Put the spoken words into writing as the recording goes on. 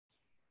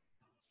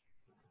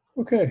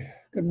Okay,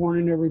 good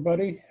morning,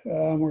 everybody.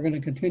 We're going to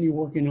continue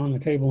working on the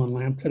table and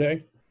lamp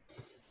today.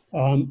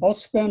 I'll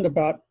spend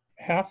about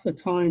half the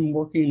time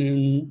working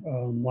in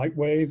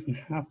Lightwave and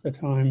half the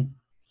time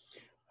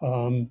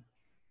um,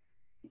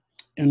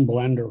 in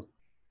Blender.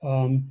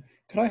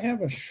 Could I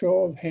have a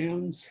show of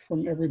hands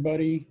from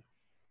everybody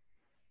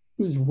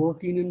who's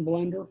working in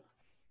Blender?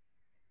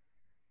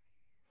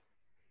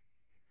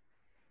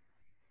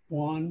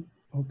 One,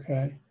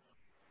 okay.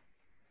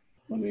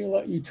 Let me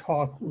let you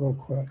talk real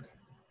quick.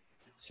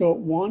 So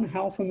Juan,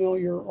 how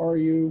familiar are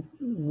you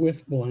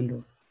with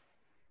Blender?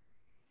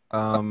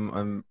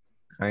 I'm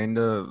kind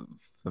of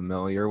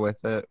familiar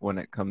with it when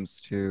it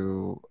comes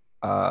to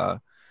uh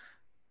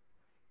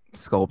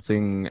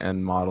sculpting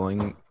and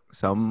modeling,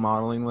 some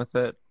modeling with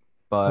it,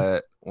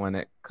 but when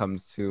it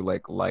comes to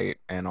like light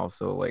and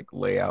also like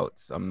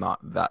layouts, I'm not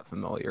that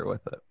familiar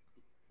with it.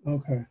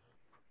 Okay.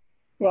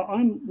 Well,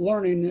 I'm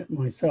learning it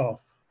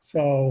myself.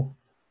 So,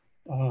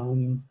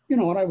 you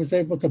know, and I was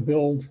able to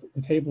build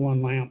the table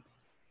and lamp,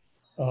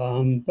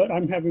 but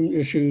I'm having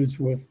issues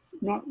with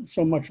not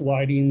so much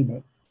lighting,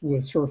 but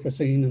with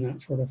surfacing and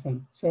that sort of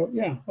thing. So,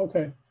 yeah,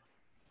 okay.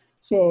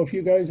 So if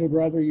you guys would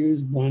rather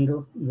use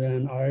Blender,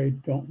 then I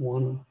don't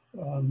want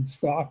to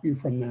stop you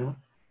from that.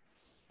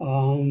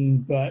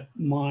 But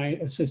my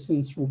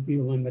assistance will be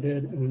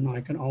limited, and I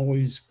can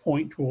always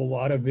point to a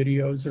lot of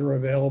videos that are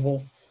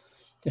available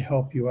to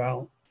help you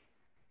out.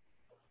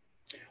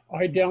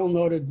 I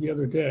downloaded the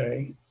other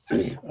day.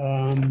 Here,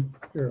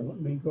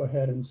 let me go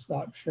ahead and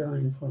stop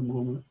sharing for a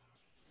moment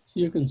so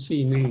you can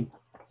see me.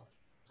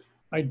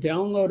 I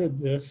downloaded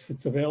this.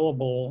 It's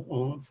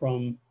available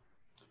from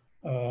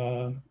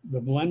the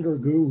Blender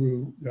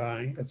Guru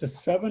guy. It's a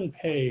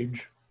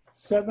seven-page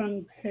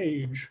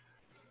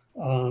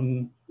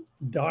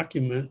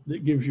document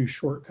that gives you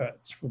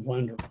shortcuts for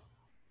Blender.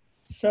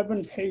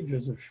 7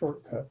 pages of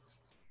shortcuts.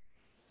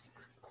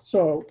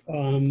 So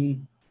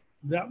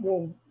that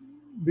will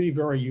be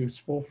very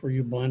useful for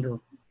you Blender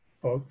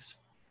folks.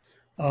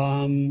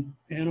 And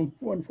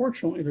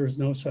unfortunately, there's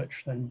no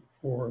such thing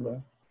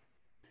for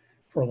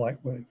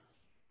Lightwave.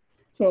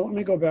 So let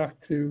me go back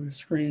to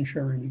screen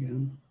sharing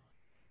again.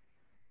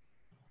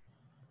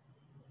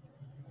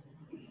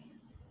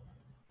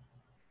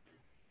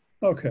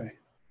 Okay,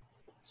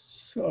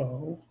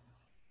 so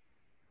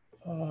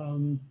let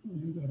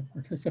me go to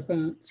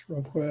participants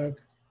real quick.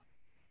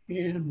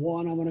 And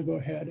Juan, I'm gonna go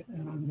ahead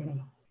and I'm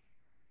gonna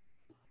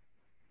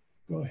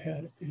go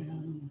ahead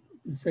and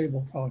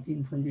disable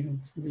talking from you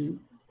so you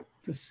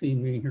just see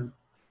me here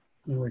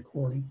in the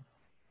recording.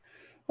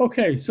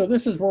 Okay, so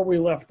this is where we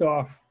left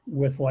off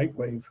with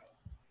Lightwave.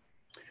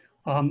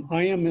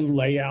 I am in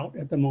layout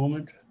at the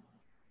moment.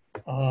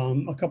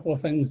 A couple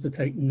of things to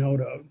take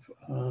note of.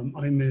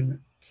 I'm in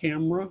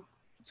camera.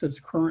 It says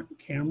current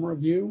camera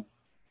view.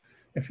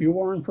 If you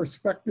are in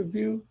perspective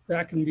view,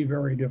 that can be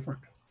very different.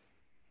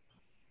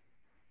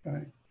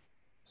 Okay,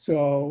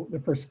 so the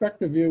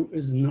perspective view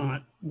is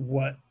not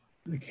what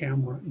the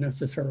camera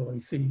necessarily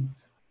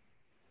sees.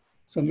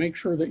 So make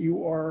sure that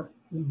you are,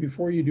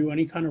 before you do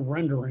any kind of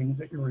rendering,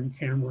 that you're in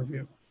camera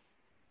view.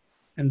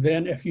 And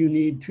then if you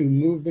need to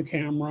move the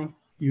camera,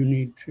 you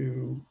need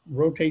to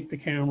rotate the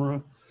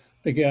camera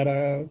to get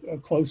a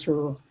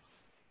closer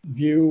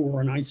view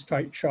or a nice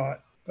tight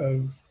shot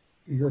of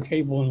your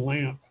table and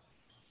lamp.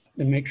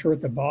 Then make sure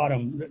at the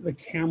bottom that the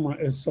camera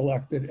is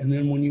selected. And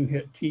then when you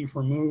hit T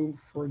for move,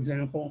 for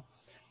example,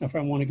 if I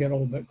want to get a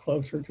little bit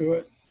closer to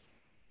it,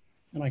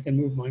 and I can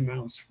move my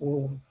mouse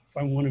forward. If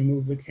I want to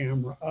move the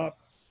camera up,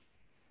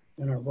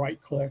 then I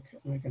right click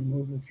and I can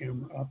move the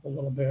camera up a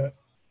little bit.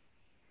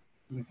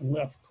 And I can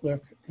left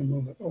click to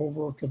move it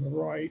over to the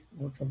right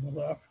or to the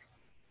left.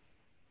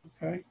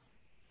 Okay.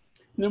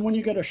 And then when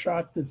you get a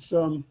shot that's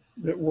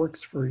that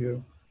works for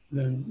you,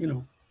 then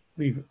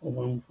leave it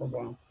alone for a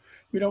while.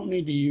 We don't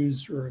need to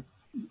use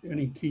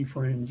any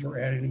keyframes or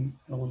add any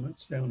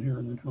elements down here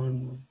in the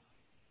timeline.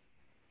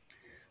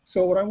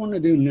 So what I want to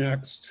do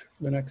next,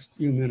 for the next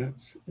few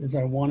minutes, is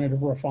I wanted to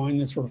refine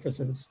the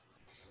surfaces.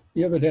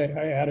 The other day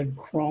I added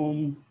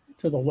chrome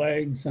to the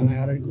legs and I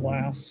added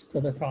glass to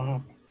the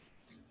top.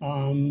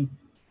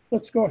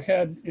 Let's go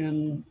ahead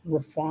and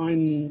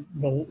refine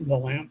the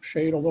lamp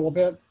shade a little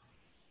bit.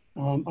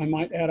 I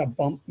might add a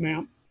bump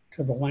map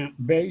to the lamp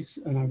base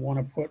and I want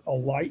to put a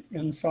light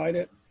inside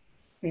it.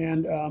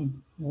 And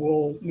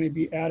we'll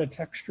maybe add a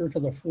texture to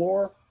the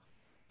floor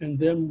and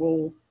then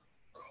we'll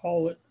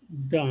call it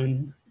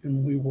done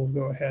and we will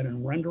go ahead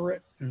and render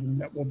it and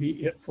that will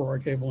be it for our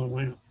table and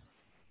lamp.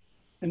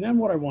 And then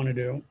what I want to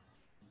do,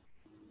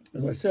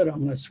 as I said, I'm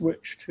going to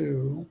switch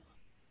to,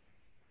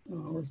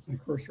 where's my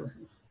cursor?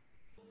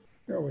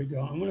 There we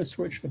go. I'm going to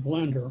switch to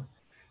Blender.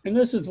 And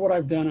this is what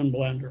I've done in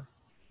Blender,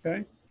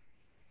 okay?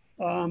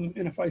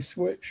 And if I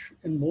switch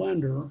in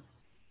Blender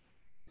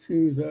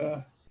to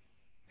the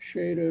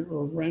shaded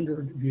or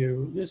rendered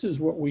view, this is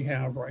what we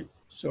have right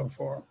so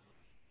far,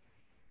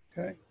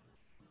 okay?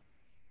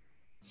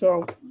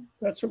 So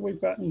that's what we've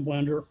got in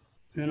Blender,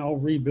 and I'll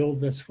rebuild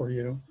this for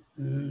you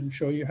and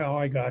show you how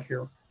I got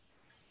here.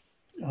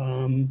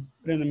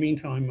 But in the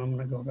meantime, I'm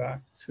going to go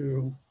back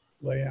to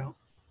layout.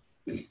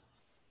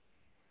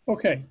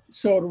 Okay,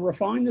 so to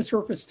refine the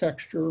surface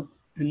texture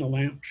in the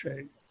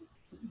lampshade,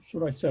 that's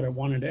what I said. I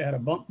wanted to add a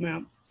bump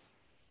map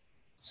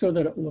so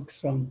that it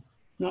looks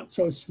not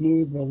so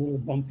smooth, but a little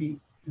bumpy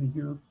in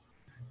here.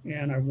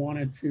 And I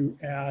wanted to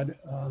add,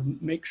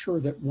 make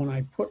sure that when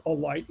I put a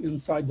light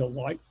inside the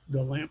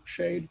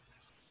lampshade,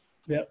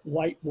 that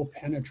light will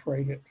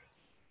penetrate it.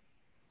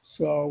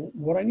 So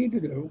what I need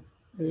to do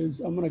is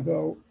I'm going to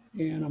go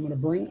and I'm going to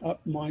bring up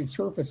my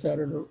surface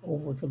editor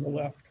over to the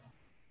left.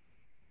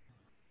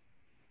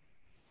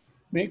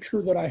 Make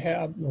sure that I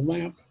have the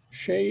lamp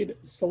shade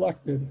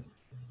selected.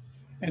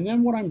 And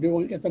then what I'm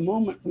doing, at the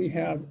moment, we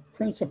have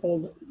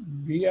principled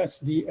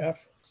BSDF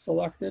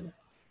selected.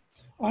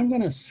 I'm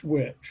going to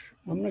switch.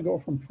 I'm going to go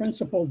from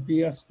principled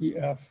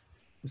BSDF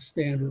to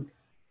standard.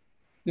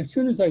 And as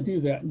soon as I do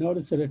that,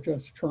 notice that it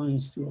just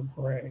turns to a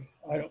gray.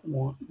 I don't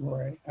want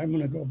gray. I'm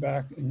going to go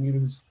back and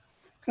use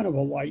kind of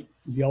a light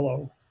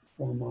yellow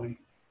for my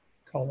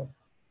color.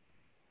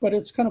 But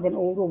it's kind of an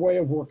older way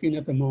of working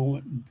at the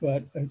moment,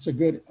 but it's a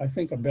good, I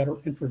think, a better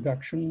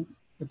introduction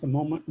at the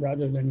moment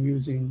rather than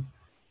using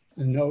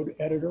a node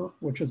editor,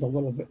 which is a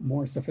little bit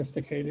more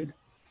sophisticated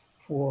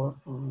for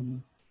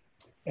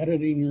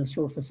editing your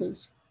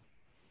surfaces.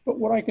 But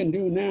what I can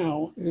do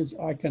now is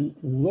I can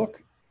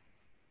look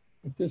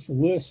at this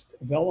list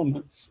of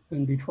elements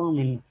and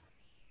determine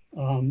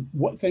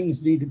what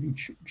things need to be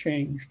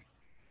changed.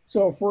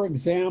 So for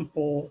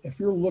example, if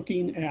you're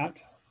looking at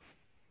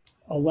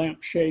a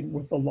lampshade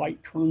with the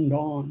light turned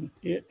on,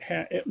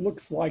 it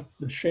looks like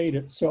the shade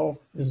itself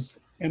is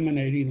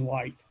emanating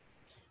light.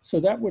 So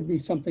that would be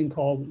something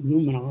called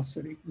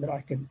luminosity that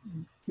I could,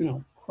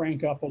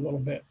 crank up a little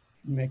bit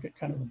and make it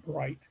kind of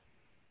bright.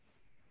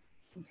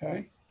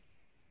 Okay,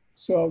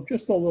 so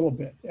just a little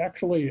bit.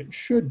 Actually, it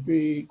should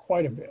be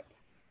quite a bit.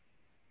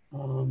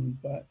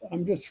 But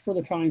I'm just, for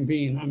the time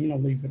being, I'm going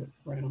to leave it at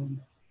around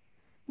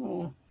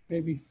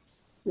maybe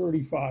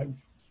 35%.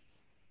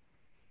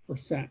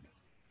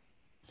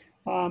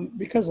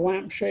 Because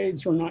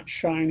lampshades are not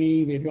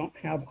shiny, they don't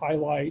have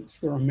highlights,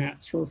 they're a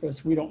matte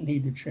surface, we don't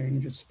need to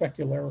change the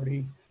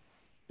specularity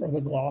or the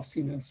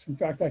glossiness. In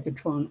fact, I could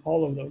turn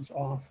all of those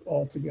off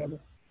altogether.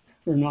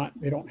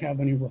 They don't have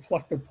any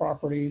reflective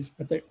properties,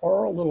 but they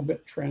are a little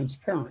bit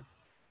transparent.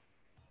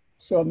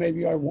 So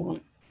maybe I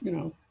want,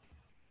 10%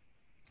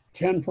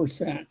 or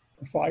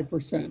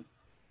 5%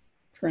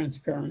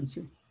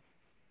 transparency.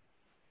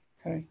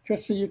 Okay,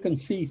 just so you can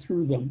see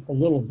through them a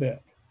little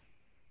bit.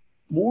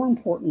 More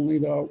importantly,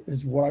 though,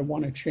 is what I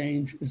want to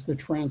change is the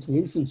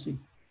translucency.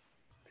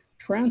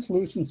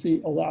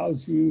 Translucency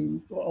allows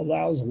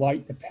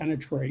light to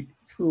penetrate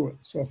through it.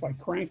 So if I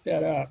crank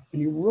that up,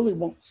 and you really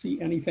won't see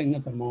anything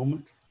at the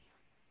moment,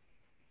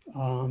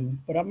 but I'm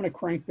going to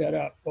crank that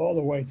up all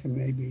the way to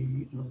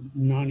maybe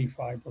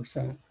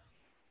 95%.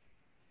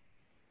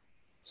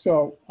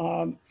 So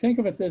think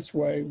of it this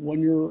way: when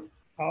you're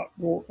out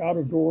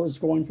of doors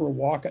going for a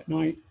walk at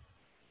night,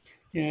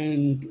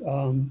 and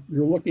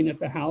you're looking at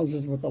the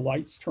houses with the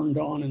lights turned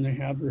on and they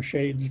have their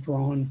shades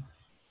drawn,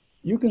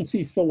 you can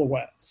see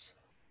silhouettes.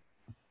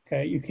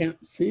 Okay, you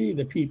can't see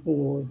the people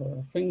or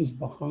the things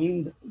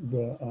behind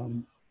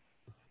the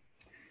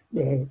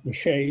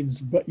shades,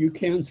 but you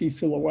can see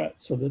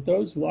silhouettes, so that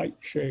those light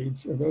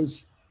shades or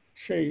those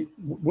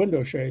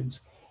window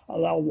shades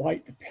allow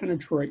light to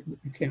penetrate, but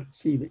you can't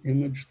see the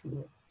image through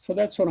it. So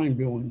that's what I'm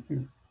doing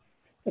here.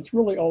 That's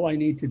really all I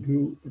need to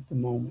do at the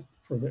moment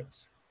for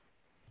this.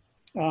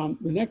 The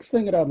next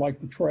thing that I'd like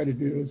to try to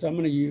do is I'm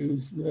going to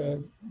use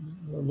the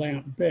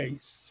lamp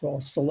base. So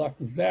I'll select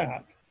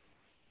that.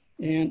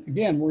 And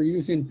again, we're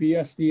using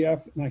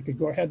BSDF, and I could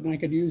go ahead and I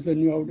could use the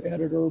node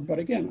editor, but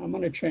again, I'm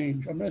going to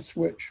change. I'm going to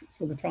switch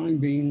for the time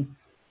being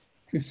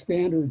to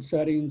standard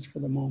settings for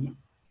the moment.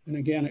 And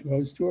again, it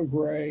goes to a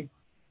gray.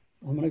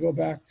 I'm going to go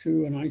back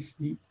to a nice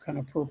deep kind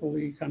of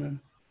purpley kind of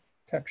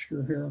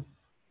texture here.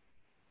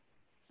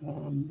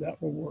 That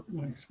will work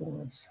nice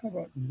for us. How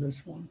about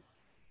this one?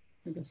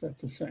 I guess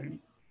that's the same.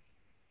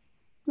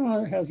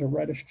 No, it has a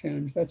reddish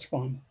tinge. That's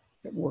fine.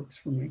 It works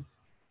for me.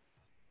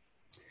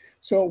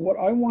 So what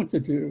I want to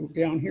do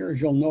down here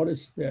is you'll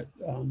notice that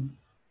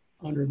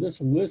under this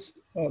list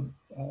of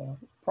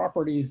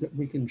properties that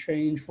we can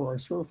change for our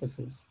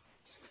surfaces,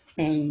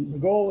 and the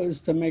goal is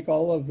to make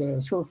all of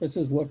the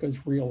surfaces look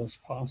as real as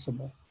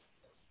possible.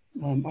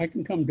 I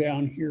can come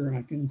down here and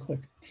I can click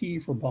T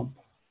for bump.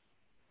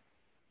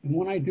 And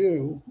when I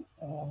do,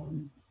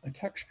 a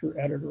texture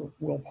editor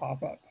will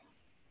pop up.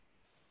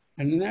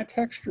 And in that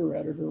texture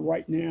editor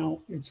right now,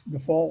 its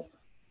default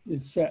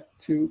is set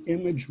to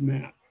image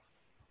map.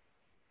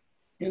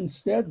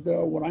 Instead,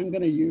 though, what I'm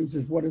going to use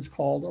is what is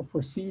called a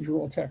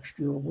procedural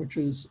texture, which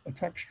is a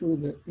texture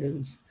that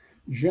is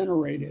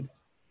generated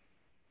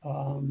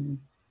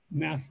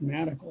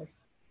mathematically.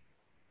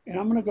 And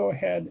I'm going to go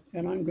ahead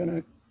and I'm going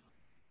to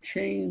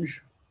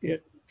change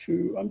it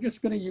to, I'm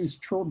just going to use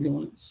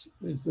turbulence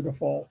as the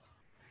default.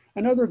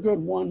 Another good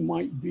one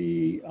might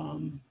be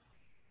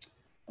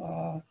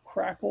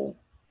crackle.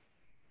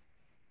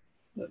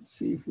 Let's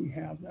see if we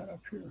have that up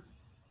here.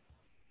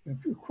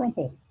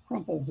 Crumple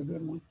is a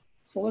good one.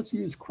 So let's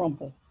use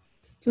crumple,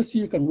 just so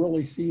you can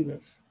really see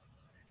this.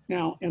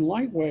 Now in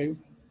Lightwave,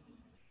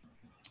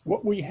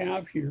 what we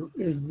have here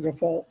is the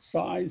default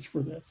size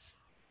for this.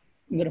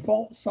 And the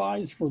default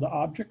size for the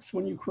objects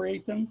when you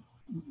create them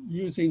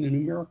using the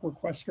numeric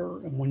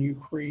requester, and when you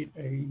create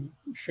a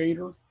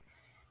shader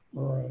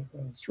or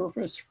a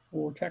surface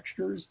for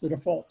textures, the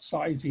default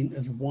sizing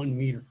is 1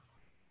 meter.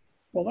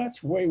 Well,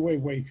 that's way, way,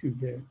 way too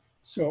big.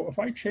 So if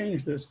I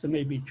change this to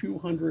maybe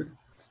 200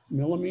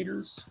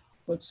 millimeters,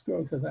 let's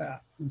go to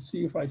that and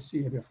see if I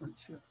see a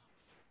difference here.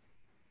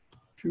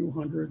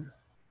 200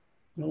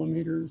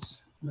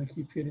 millimeters, and I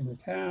keep hitting the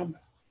tab.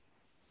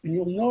 And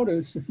you'll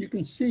notice, if you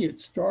can see,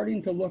 it's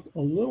starting to look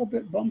a little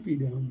bit bumpy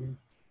down there.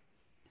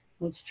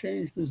 Let's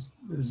change the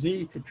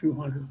Z to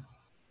 200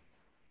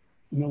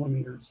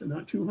 millimeters, and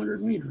not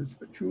 200 meters,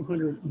 but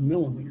 200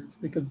 millimeters,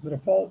 because the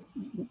default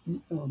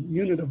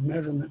unit of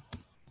measurement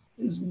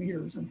is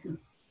meters in here.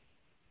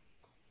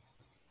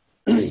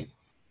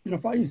 And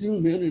if I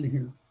zoom in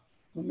here,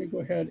 let me go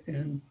ahead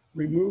and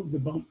remove the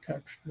bump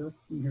texture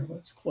from here.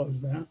 Let's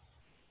close that.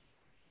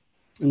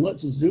 And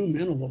let's zoom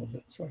in a little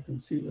bit so I can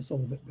see this a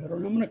little bit better.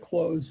 And I'm going to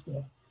close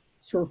the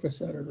surface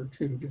editor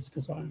too, just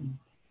because I'm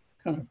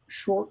kind of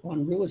short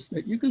on real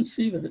estate. You can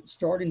see that it's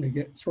starting to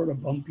get sort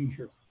of bumpy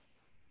here.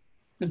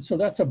 And so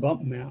that's a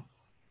bump map.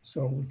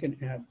 So we can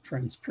add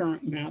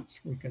transparent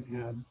maps, we can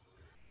add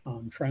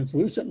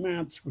translucent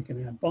maps, we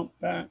can add bump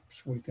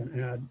backs, we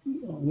can add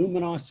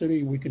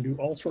luminosity, we can do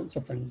all sorts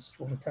of things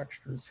to our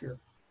textures here.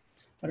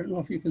 I don't know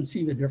if you can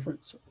see the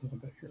difference a little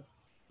bit here.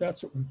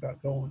 That's what we've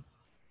got going.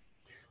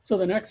 So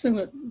the next thing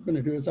that I'm going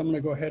to do is I'm going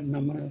to go ahead and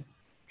I'm going to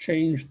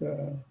change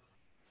the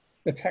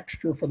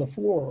texture for the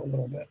floor a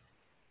little bit.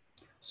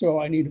 So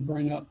I need to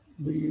bring up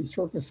the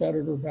surface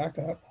editor back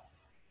up.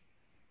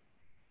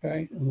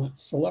 Okay, and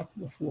let's select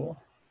the floor.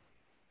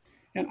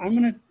 And I'm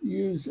going to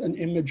use an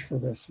image for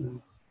this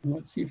now. And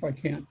let's see if I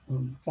can't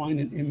find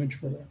an image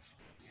for this.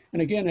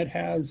 And again, it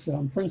has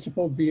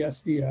principled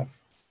BSDF.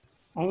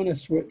 I'm going to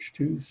switch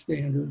to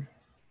standard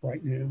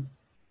right now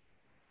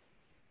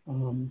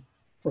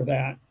for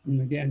that.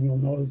 And again, you'll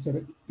notice that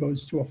it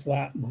goes to a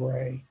flat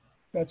gray.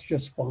 That's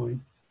just fine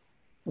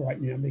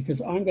right now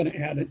because I'm going to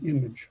add an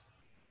image.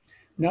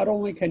 Not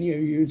only can you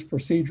use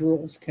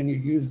procedurals, can you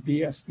use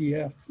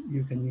BSDF,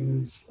 you can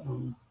use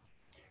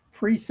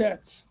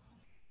presets.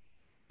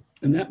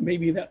 And that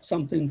maybe that's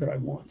something that I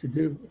want to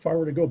do. If I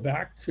were to go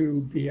back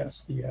to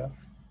BSDF,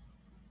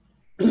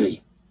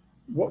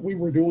 what we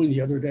were doing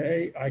the other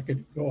day, I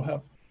could go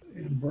up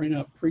and bring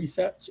up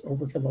presets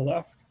over to the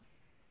left.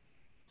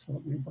 So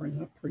let me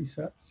bring up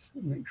presets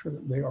and make sure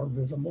that they are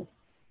visible.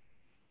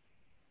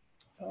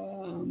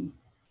 Come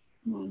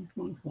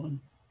on.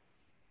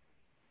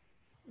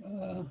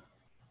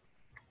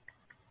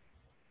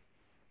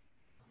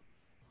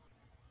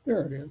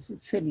 There it is.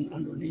 It's hidden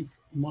underneath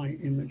my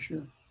image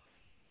here.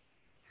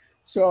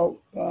 So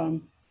I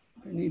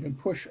need to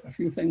push a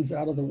few things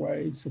out of the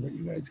way so that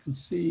you guys can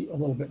see a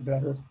little bit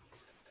better.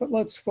 But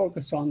let's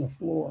focus on the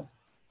floor.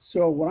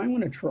 So what I'm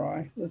going to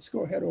try, let's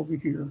go ahead over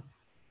here.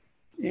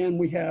 And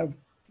we have,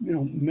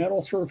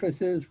 metal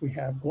surfaces, we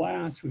have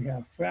glass, we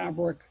have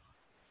fabric,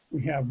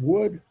 we have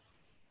wood,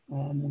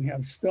 we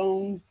have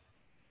stone.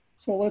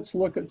 So let's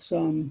look at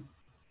some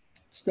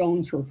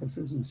stone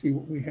surfaces and see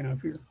what we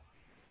have here.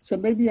 So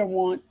maybe I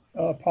want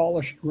a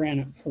polished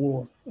granite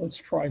floor. Let's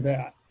try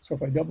that. So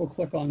if I double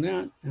click on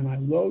that and I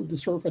load the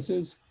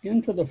surfaces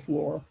into the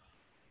floor,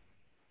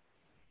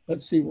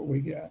 let's see what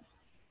we get.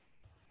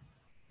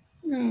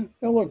 Yeah,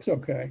 it looks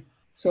okay.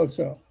 So.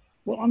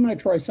 Well, I'm going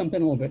to try something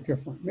a little bit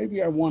different.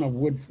 Maybe I want a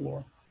wood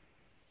floor.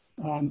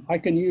 I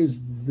can use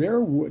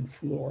their wood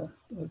floor.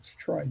 Let's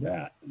try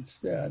that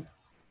instead.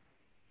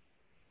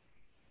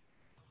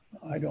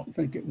 I don't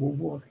think it will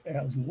work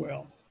as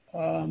well.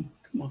 Come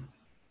on.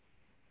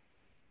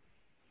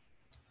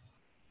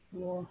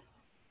 Floor.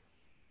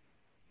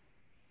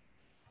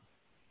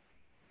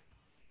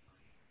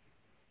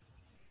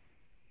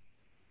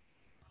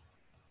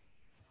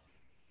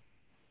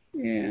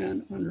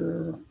 And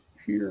under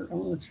here,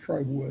 let's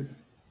try wood.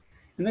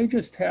 And they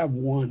just have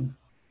one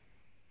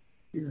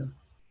here.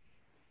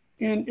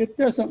 And it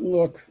doesn't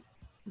look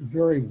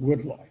very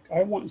wood-like.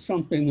 I want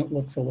something that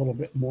looks a little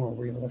bit more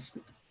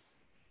realistic.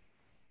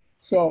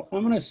 So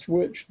I'm going to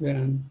switch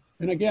then.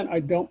 And again,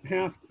 I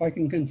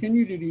can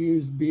continue to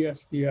use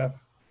BSDF,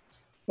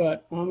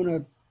 but I'm going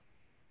to,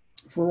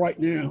 for right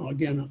now,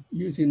 again,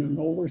 using an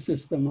older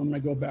system, I'm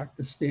going to go back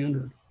to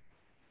standard.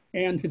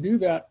 And to do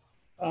that,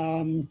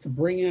 to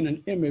bring in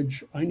an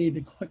image, I need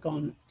to click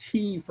on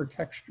T for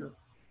texture.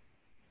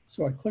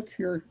 So I click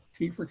here,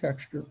 T for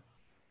texture.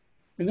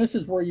 And this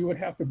is where you would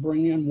have to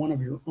bring in one of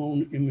your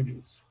own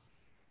images.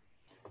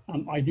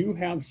 I do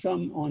have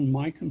some on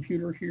my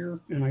computer here,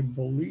 and I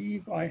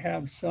believe I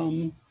have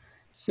some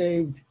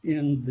saved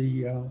in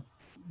the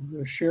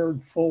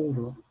shared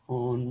folder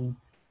on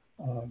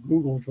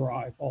Google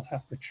Drive. I'll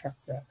have to check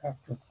that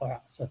after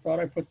class. I thought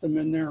I put them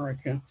in there. I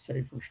can't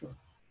say for sure.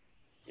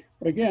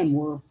 But again,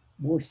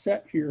 we're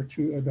set here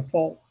to a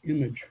default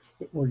image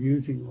that we're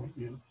using right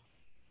now.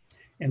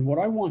 And what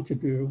I want to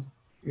do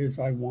is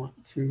I want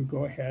to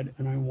go ahead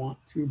and I want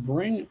to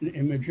bring an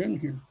image in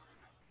here.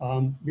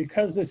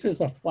 Because this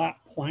is a flat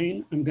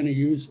plane, I'm going to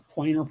use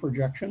planar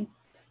projection,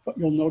 but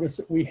you'll notice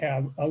that we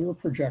have other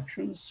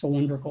projections: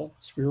 cylindrical,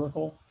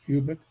 spherical,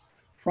 cubic,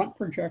 front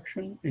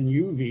projection, and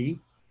UV.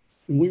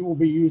 And we will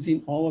be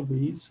using all of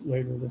these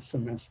later this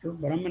semester,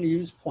 but I'm going to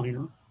use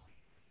planar.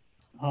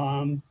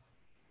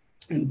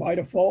 And by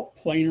default,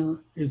 planar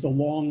is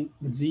along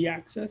the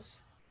z-axis.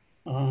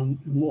 And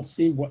we'll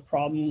see what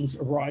problems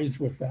arise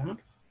with that.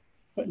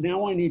 But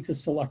now I need to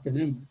select an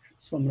image.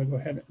 So I'm going to go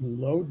ahead and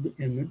load the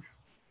image.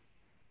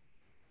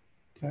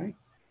 Okay.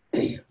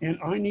 And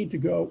I need to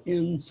go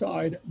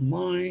inside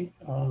my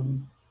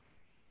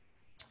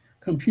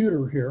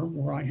computer here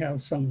where I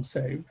have some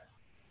saved.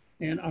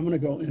 And I'm going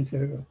to go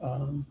into,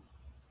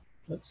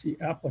 let's see,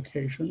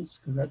 applications,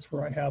 because that's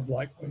where I have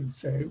Lightwave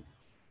saved.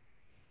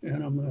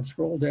 And I'm going to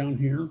scroll down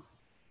here.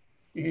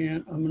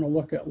 And I'm going to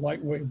look at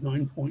Lightwave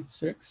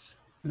 9.6.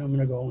 And I'm going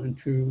to go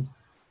into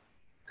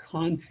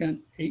content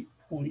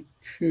 8.2.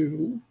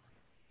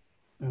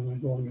 I'm going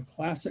to go into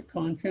classic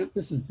content.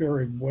 This is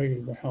buried way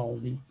the hell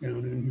deep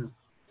down in here.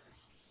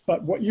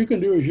 But what you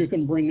can do is you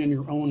can bring in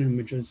your own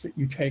images that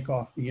you take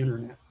off the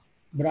internet.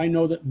 But I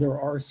know that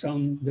there are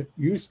some that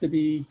used to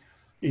be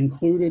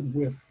included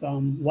with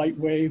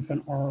Lightwave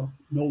and are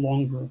no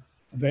longer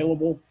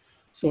available.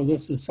 So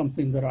this is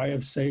something that I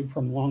have saved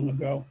from long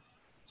ago.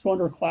 So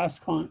under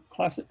classic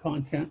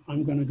content,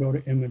 I'm going to go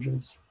to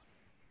images.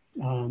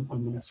 I'm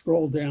going to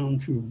scroll down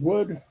to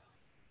wood,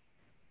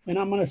 and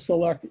I'm going to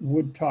select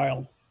wood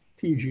tile,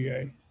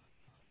 TGA,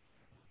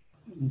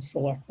 and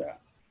select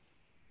that.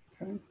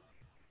 Okay.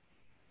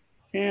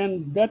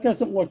 And that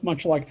doesn't look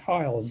much like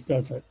tiles,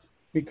 does it?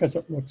 Because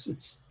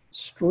it's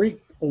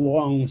streaked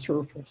along the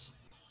surface.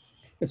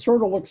 It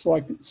sort of looks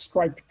like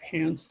striped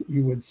pants that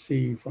you would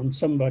see from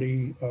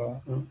somebody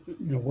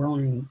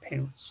wearing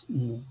pants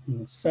in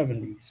the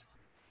 70s.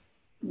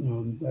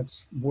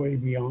 That's way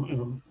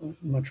beyond,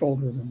 much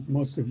older than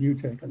most of you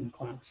taking the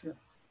class here.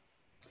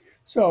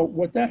 So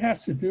what that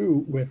has to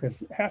do with it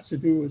has to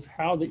do with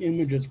how the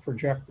image is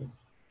projected.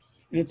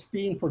 And it's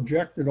being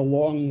projected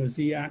along the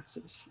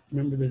z-axis.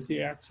 Remember, the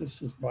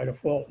z-axis is by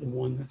default the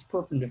one that's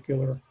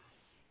perpendicular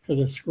to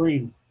the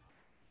screen.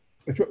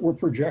 If it were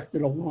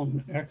projected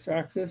along the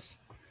x-axis,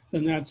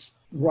 then that's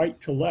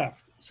right to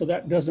left. So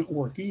that doesn't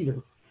work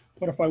either.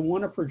 But if I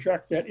want to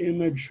project that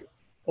image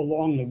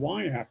along the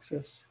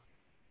y-axis,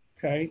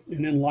 okay,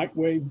 and in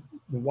Lightwave,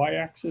 the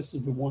y-axis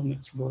is the one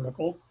that's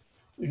vertical.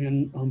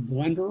 And on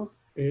Blender,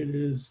 it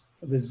is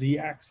the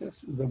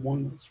z-axis is the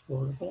one that's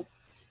vertical.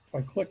 If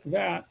I click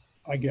that,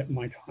 I get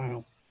my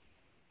tile.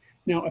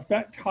 Now, if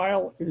that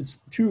tile is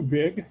too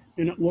big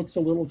and it looks a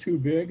little too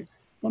big,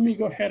 let me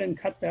go ahead and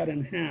cut that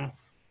in half.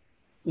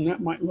 And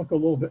that might look a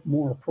little bit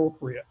more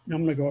appropriate. Now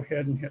I'm going to go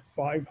ahead and hit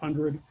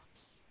 500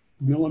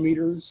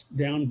 millimeters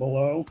down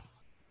below.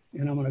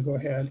 And I'm going to go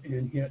ahead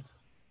and hit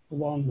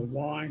along the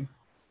Y,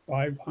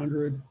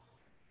 500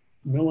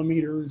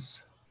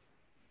 millimeters.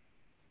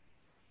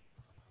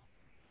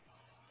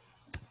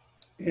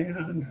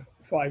 And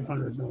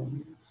 500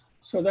 millimeters.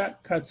 So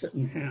that cuts it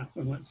in half,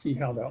 and let's see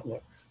how that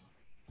looks.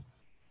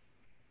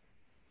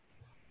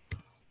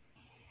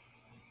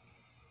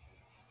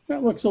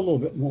 That looks a little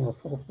bit more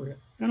appropriate,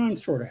 and I'm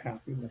sort of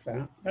happy with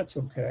that. That's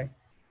okay.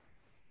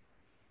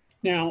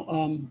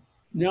 Now,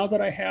 now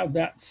that I have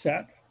that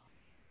set,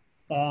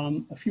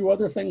 a few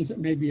other things that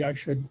maybe I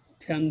should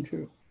tend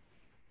to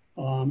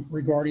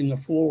regarding the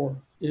floor.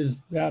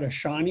 Is that a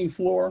shiny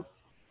floor?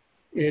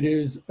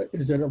 Is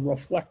it a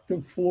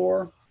reflective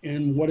floor?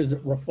 And what is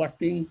it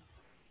reflecting?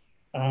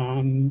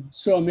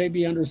 So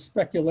maybe under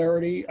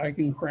specularity, I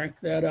can crank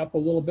that up a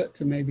little bit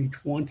to maybe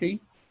 20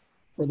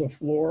 for the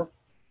floor.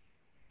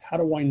 How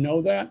do I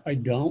know that? I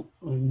don't.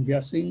 I'm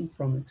guessing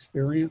from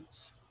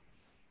experience.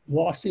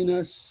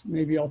 Glossiness,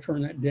 maybe I'll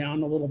turn that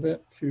down a little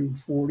bit to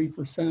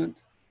 40%.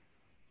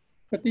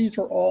 But these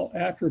are all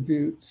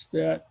attributes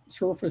that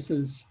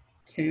surfaces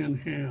can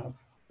have.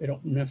 They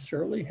don't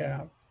necessarily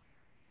have.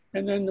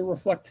 And then the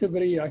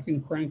reflectivity, I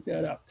can crank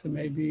that up to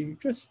maybe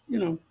just,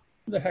 for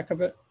the heck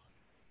of it.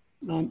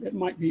 It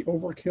might be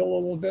overkill a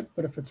little bit,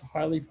 but if it's a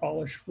highly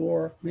polished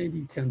floor,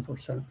 maybe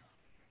 10%.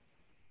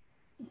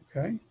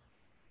 Okay.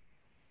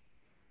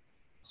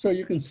 So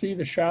you can see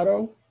the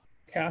shadow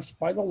cast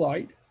by the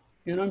light,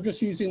 and I'm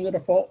just using the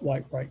default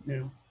light right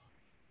now.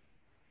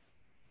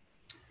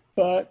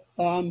 But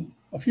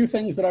a few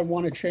things that I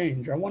want to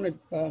change. I'm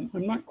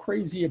not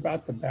crazy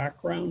about the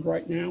background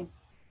right now,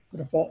 the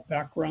default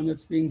background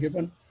that's being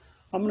given.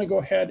 I'm going to go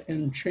ahead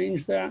and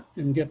change that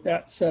and get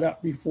that set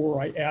up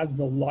before I add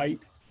the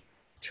light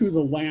to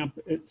the lamp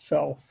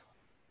itself.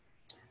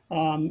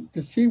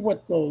 To see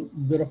what the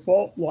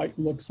default light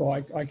looks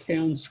like, I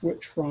can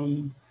switch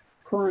from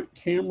current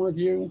camera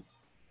view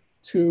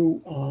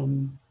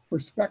to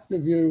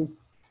perspective view.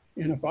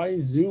 And if I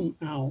zoom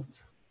out,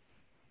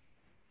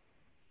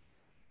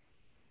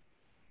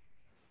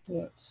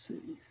 let's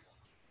see,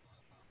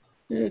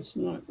 It's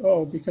not,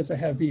 oh, because I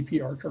have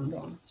VPR turned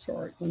on.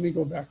 Sorry, let me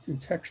go back to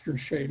texture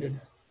shaded.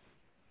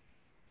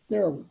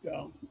 There we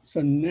go.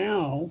 So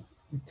now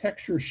the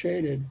texture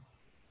shaded,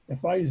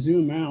 if I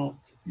zoom out,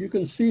 you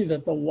can see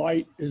that the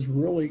light is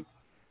really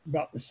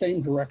about the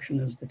same direction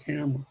as the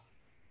camera.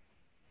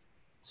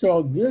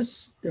 So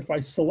this, if I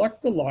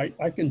select the light,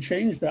 I can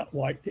change that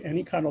light to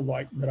any kind of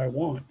light that I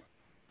want.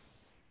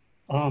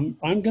 I'm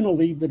going to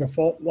leave the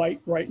default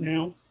light right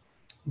now,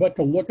 but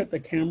to look at the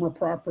camera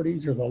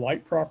properties or the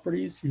light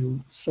properties,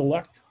 you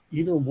select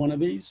either one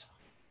of these.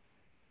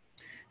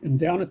 And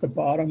down at the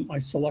bottom, I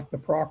select the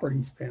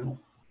properties panel.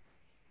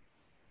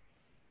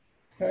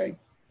 Okay,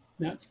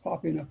 that's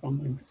popping up on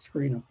my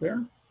screen up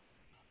there.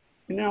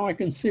 And now I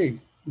can see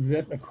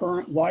that the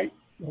current light,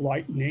 the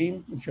light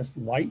name is just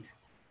light.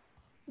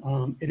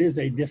 It is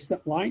a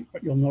distant light,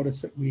 but you'll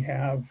notice that we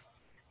have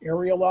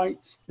area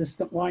lights,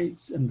 distant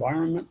lights,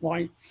 environment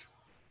lights.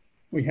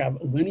 We have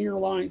linear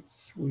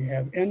lights. We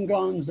have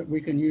n-gons that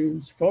we can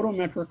use,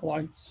 photometric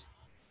lights,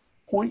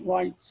 point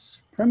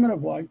lights,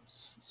 primitive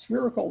lights,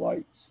 spherical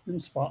lights, and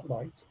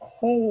spotlights, a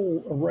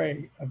whole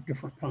array of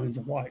different kinds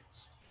of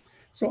lights.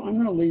 So I'm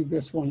going to leave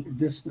this one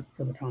distant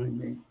for the time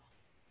being.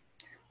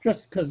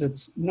 Just because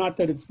it's not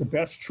that it's the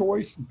best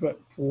choice, but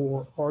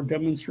for our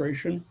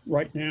demonstration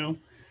right now,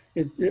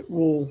 it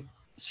will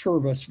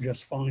serve us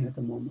just fine at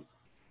the moment.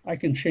 I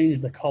can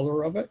change the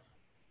color of it.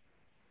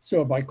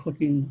 So by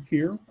clicking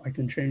here, I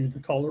can change the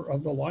color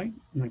of the light,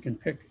 and I can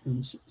pick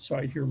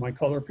inside here my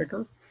color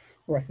picker,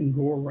 or I can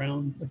go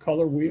around the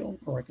color wheel,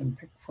 or I can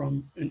pick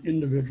from an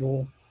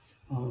individual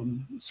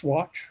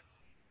swatch.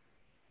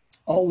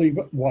 I'll leave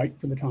it white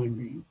for the time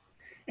being.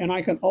 And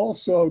I can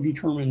also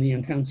determine the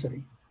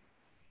intensity.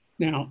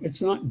 Now,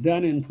 it's not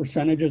done in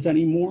percentages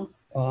anymore.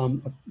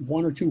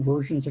 One or two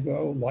versions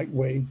ago,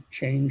 Lightwave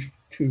changed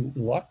to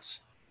lux,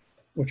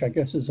 which I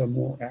guess is a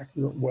more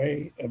accurate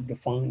way of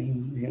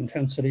defining the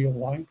intensity of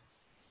light.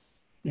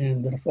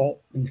 And the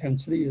default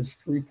intensity is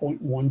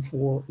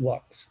 3.14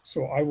 lux.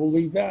 So I will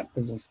leave that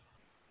as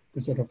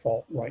a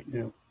default right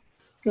now,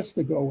 just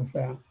to go with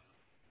that.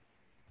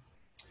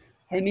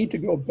 I need to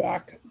go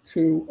back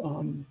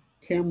to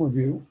camera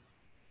view.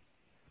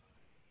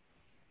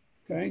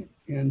 Okay,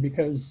 and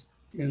because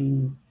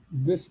in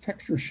this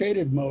texture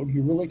shaded mode,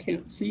 you really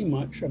can't see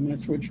much. I'm going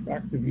to switch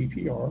back to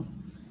VPR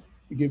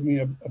to give me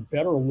a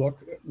better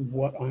look at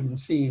what I'm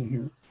seeing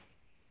here.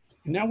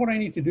 And now what I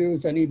need to do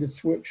is I need to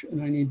switch,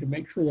 and I need to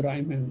make sure that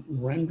I'm in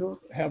render,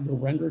 have the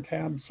render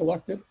tab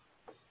selected.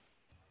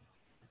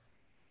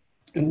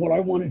 And what I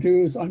want to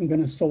do is I'm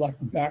going to select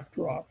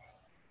backdrop,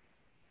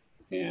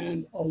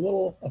 and a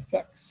little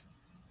effects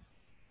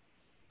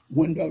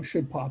window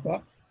should pop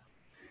up.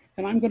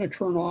 And I'm going to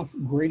turn off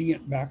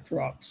gradient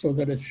backdrop so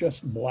that it's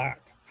just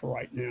black for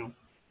right now.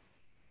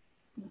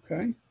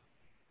 Okay.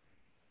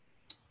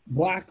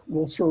 Black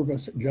will serve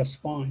us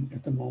just fine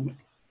at the moment.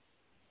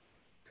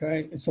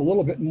 Okay. It's a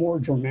little bit more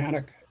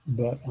dramatic,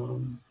 but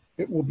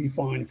it will be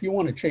fine. If you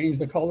want to change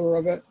the color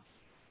of it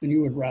and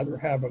you would rather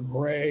have a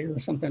gray or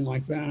something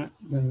like that,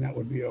 then that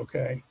would be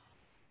okay.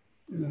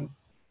 You know,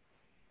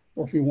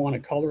 or if you want a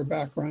color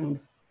background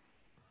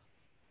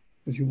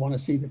because you want to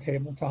see the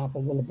tabletop a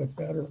little bit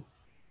better.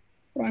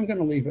 But I'm going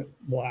to leave it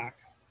black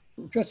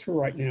just for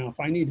right now. If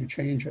I need to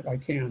change it, I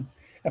can.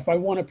 If I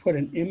want to put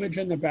an image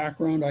in the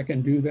background, I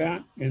can do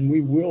that. And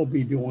we will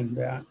be doing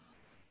that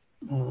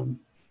on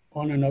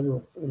another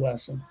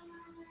lesson.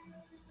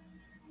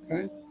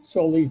 Okay,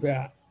 so I'll leave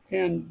that.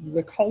 And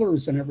the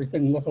colors and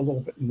everything look a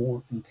little bit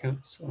more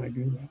intense when I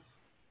do that.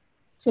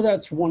 So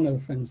that's one of the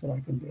things that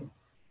I can do.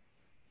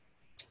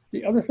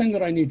 The other thing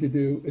that I need to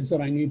do is that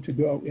I need to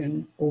go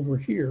in over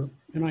here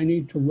and I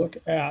need to look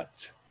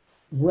at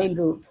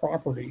render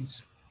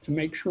properties to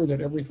make sure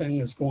that everything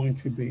is going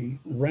to be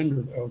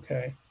rendered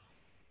okay.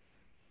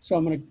 So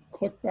I'm going to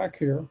click back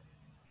here.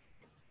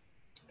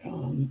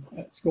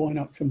 It's going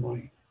up to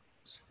my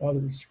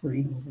other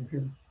screen over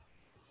here.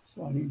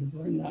 So I need to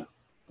bring that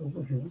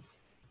over here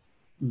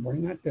and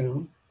bring that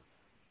down.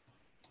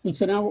 And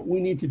so now what we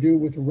need to do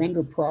with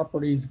render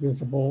properties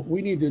visible,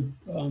 we need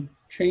to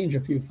change a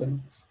few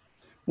things.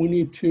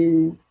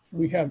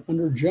 We have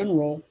under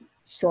general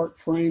start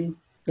frame,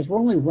 because we're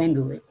only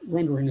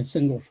rendering a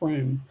single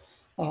frame.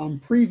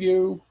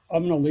 Preview,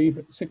 I'm going to leave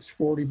at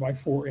 640 by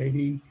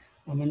 480.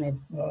 I'm going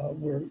to,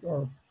 where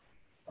our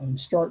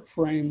start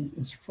frame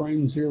is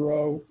frame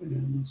 0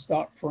 and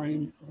stop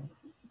frame,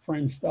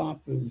 frame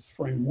stop is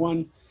frame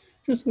 1.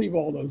 Just leave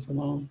all those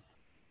alone.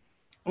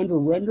 Under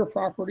render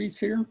properties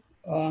here,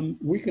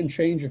 we can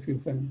change a few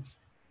things.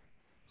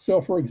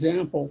 So for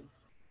example,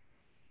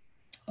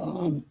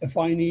 if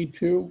I need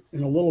to,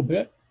 in a little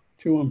bit,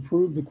 to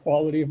improve the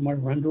quality of my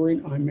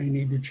rendering, I may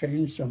need to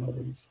change some of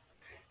these.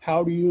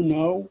 How do you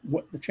know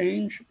what to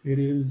change? It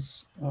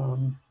is,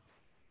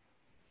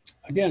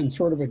 again,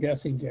 sort of a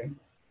guessing game,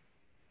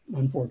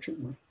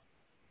 unfortunately.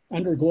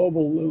 Under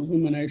global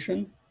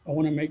illumination, I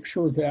want to make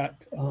sure that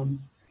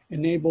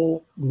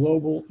enable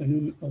global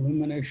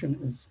illumination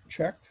is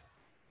checked.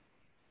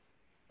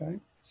 Okay,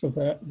 so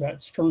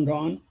that's turned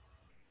on.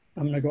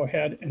 I'm going to go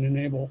ahead and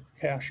enable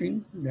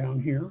caching down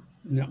here,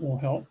 and that will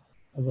help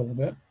a little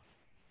bit.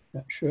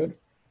 That should.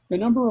 The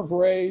number of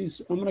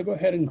rays, I'm going to go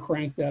ahead and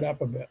crank that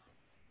up a bit.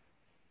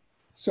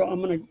 So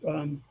I'm going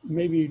to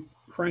maybe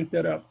crank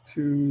that up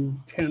to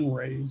 10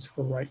 rays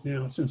for right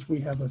now, since we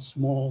have a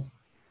small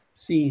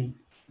scene,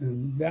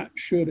 and that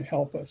should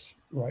help us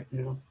right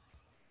now.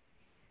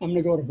 I'm going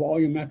to go to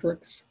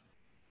volumetrics,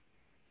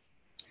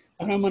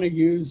 and I'm going to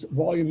use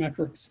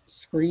volumetrics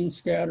screen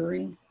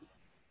scattering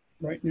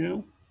right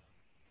now.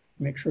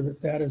 Make sure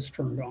that that is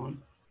turned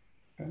on.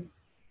 Okay.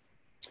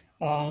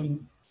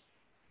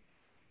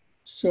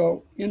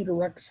 So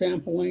indirect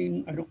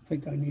sampling, I don't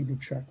think I need to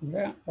check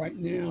that right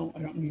now. I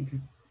don't need to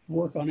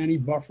work on any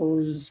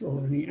buffers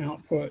or any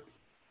output,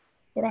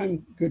 but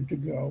I'm good to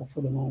go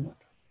for the moment.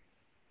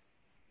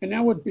 And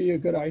now would be a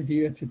good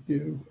idea to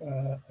do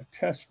a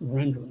test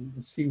rendering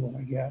to see what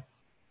I get.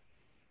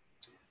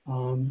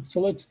 So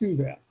let's do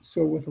that.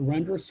 So with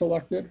render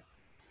selected,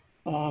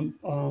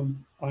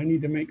 I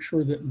need to make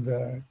sure that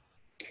the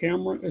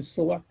camera is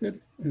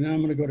selected, and then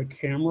I'm going to go to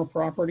camera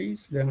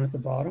properties down at the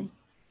bottom.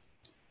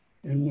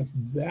 And with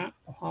that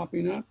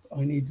popping up,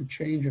 I need to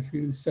change a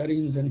few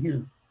settings in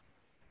here.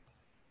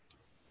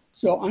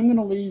 So I'm going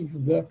to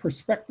leave the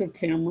perspective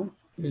camera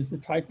is the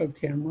type of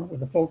camera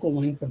with a focal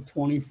length of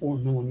 24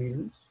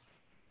 millimeters.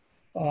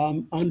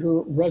 Under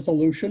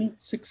resolution,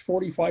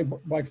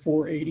 645 by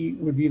 480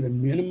 would be the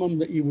minimum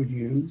that you would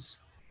use.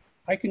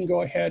 I can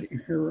go ahead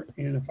here,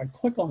 and if I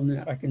click on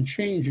that, I can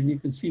change, and you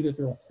can see that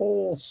there are a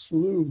whole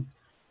slew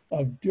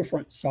of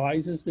different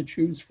sizes to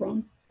choose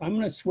from. I'm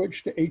going to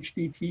switch to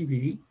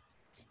HDTV.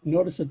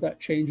 Notice that that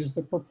changes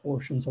the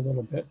proportions a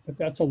little bit, but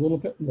that's a little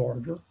bit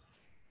larger.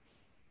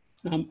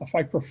 If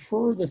I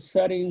prefer the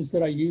settings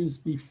that I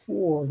used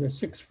before, the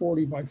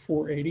 640 by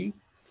 480,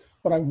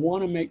 but I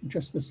want to make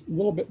just this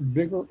little bit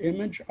bigger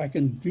image, I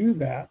can do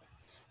that,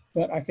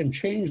 but I can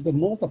change the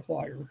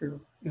multiplier here,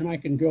 and I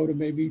can go to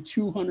maybe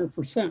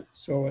 200%,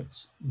 so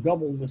it's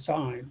double the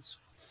size.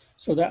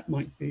 So that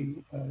might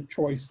be a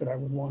choice that I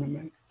would want to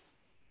make.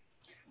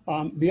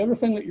 The other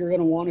thing that you're going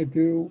to want to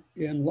do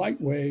in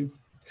Lightwave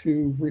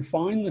to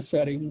refine the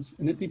settings,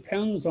 and it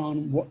depends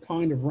on what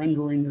kind of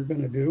rendering you're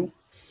going to do,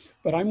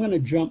 but I'm going to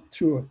jump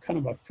to a kind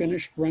of a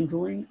finished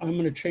rendering. I'm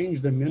going to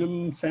change the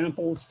minimum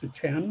samples to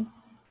 10,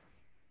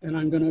 and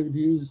I'm going to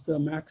use the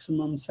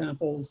maximum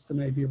samples to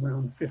maybe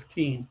around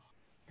 15.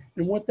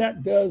 And what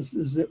that does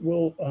is it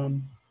will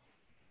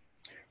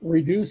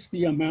reduce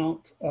the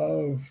amount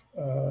of,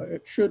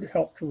 it should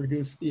help to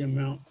reduce the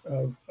amount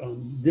of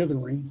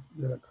dithering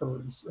that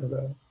occurs,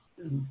 or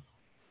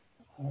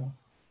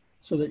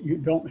so that you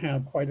don't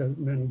have quite as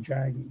many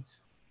jaggies,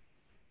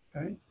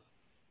 okay?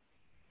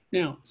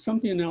 Now,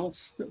 something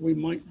else that we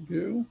might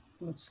do,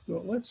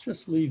 let's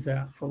just leave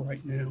that for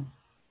right now.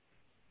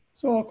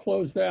 So I'll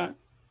close that,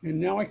 and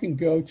now I can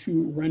go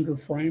to render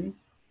frame,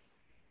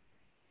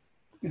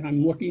 and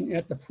I'm looking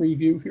at the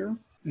preview here,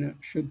 and it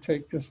should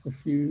take just a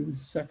few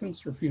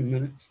seconds or a few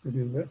minutes to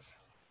do this.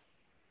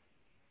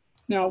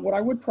 Now, what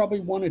I would probably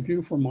want to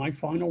do for my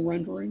final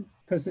rendering,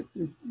 because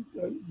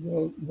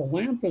the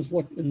lamp is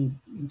looking,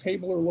 and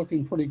table are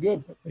looking pretty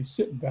good, but they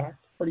sit back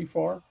pretty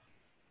far.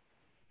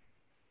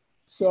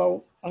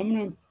 So I'm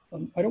going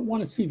to, I don't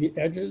want to see the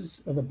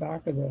edges of the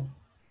back of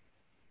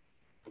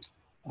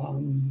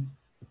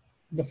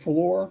the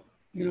floor.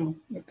 You know,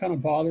 it kind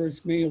of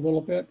bothers me a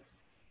little bit.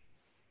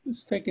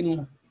 It's taking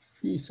a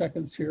few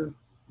seconds here,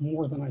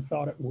 more than I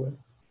thought it would,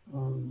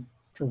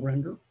 to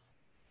render,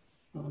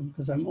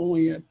 because I'm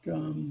only at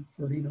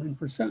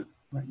 39%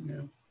 right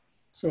now.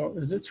 So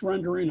as it's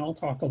rendering, I'll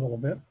talk a little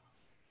bit.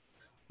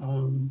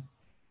 You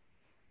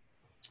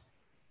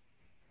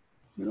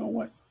know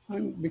what?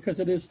 Because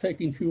it is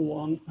taking too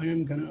long, I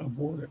am going to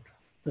abort it,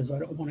 because I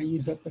don't want to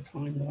use up the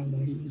time that I'm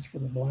going to use for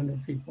the Blender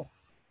people.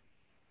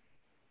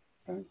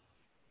 Okay.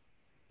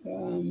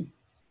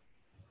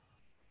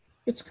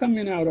 It's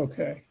coming out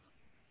okay.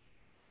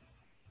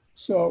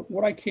 So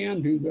what I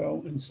can do,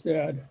 though,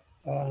 instead,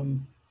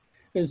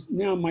 is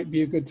now might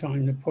be a good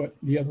time to put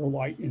the other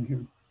light in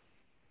here.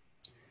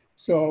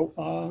 So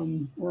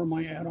where am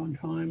I at on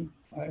time?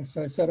 As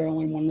I said, I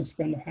only wanted to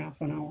spend a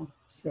half an hour.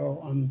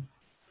 So I'm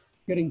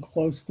getting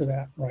close to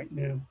that right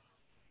now.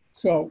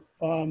 So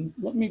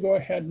let me go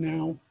ahead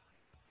now,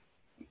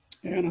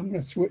 and I'm going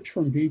to switch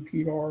from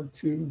VPR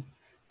to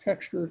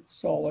texture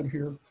solid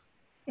here.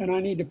 And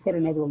I need to put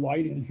another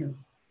light in here.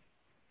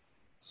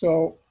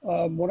 So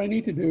what I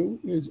need to do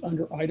is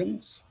under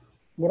items,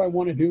 what I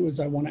want to do is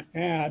I want to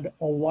add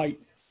a light.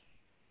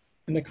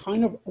 And the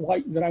kind of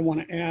light that I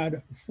want to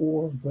add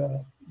for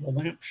the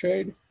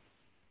lampshade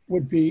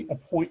would be a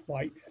point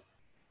light.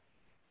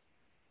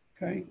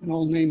 Okay, and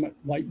I'll name it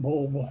light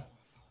bulb.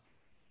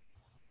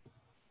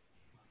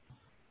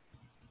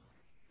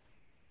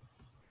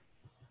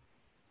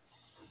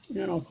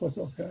 And I'll click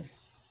OK.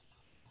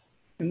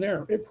 And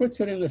there, it puts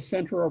it in the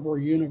center of our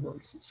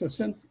universe. So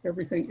since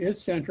everything is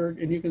centered,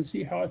 and you can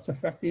see how it's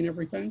affecting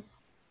everything,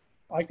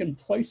 I can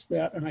place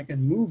that and I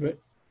can move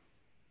it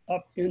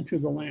up into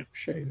the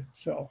lampshade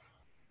itself.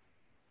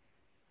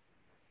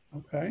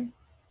 Okay.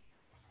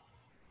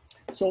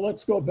 So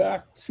let's go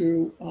back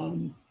to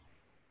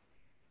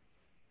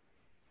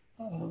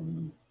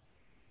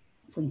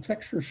from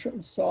texture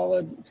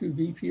solid to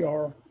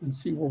VPR and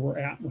see where we're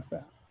at with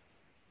that.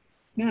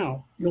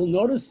 Now, you'll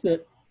notice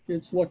that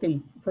it's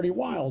looking pretty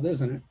wild,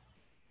 isn't it?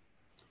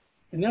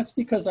 And that's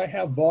because I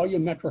have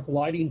volumetric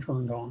lighting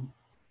turned on.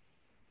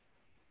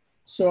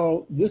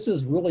 So this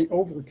is really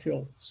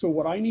overkill. So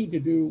what I need to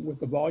do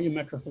with the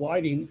volumetric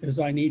lighting is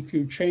I need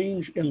to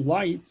change in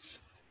lights,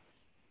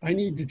 I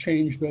need to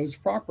change those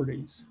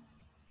properties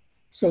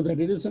so that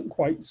it isn't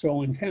quite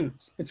so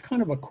intense. It's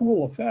kind of a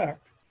cool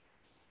effect,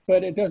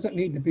 but it doesn't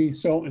need to be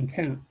so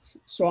intense.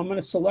 So I'm going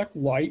to select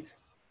light,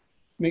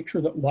 make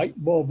sure that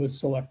light bulb is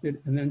selected,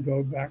 and then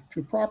go back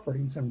to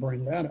properties and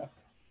bring that up.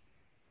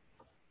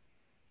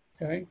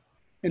 Okay.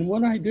 And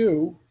when I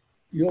do,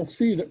 you'll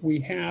see that we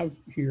have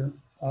here,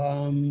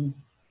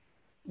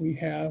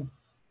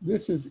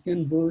 this is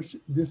inverse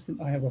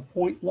distant. I have a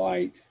point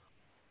light.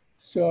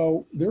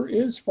 So there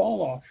is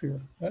fall off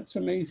here. That's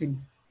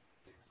amazing.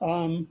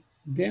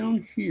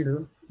 Down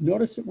here,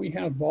 notice that we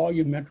have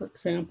volumetric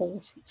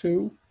samples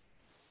too,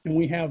 and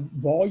we have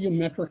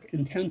volumetric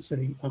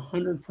intensity,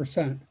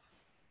 100%.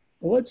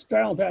 Well, let's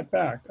dial that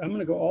back. I'm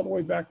gonna go all the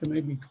way back to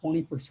maybe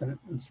 20%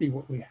 and see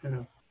what we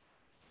have.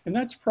 And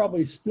that's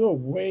probably still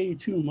way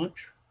too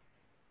much.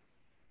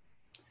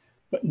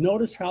 But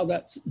notice how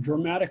that's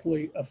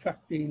dramatically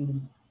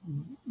affecting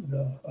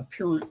the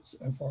appearance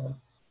of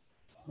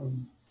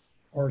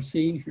our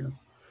scene here.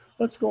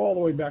 Let's go all the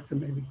way back to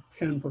maybe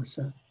 10%,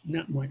 and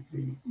that might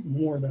be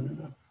more than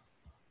enough.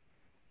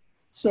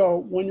 So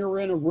when you're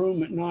in a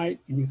room at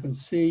night and you can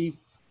see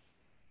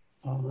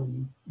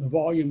the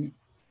volume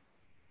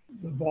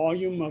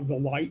of the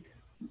light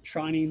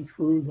shining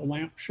through the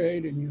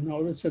lampshade, and you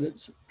notice that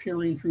it's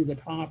peering through the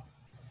top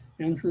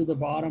and through the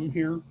bottom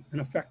here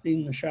and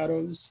affecting the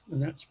shadows,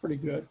 and that's pretty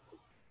good.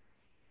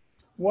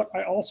 What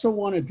I also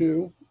want to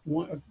do,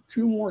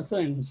 two more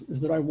things, is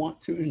that I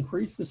want to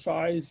increase the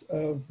size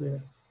of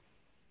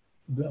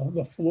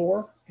the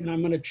floor, and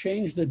I'm going to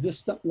change the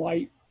distant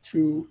light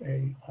to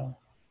a,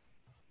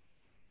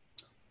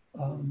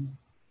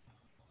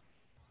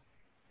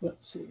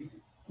 let's see,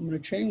 I'm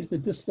going to change the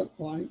distant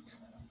light.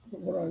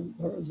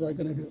 What was I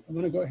going to do? I'm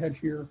going to go ahead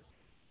here,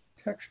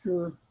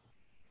 texture,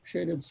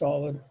 shaded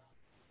solid.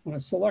 I'm going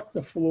to select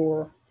the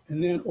floor,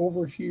 and then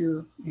over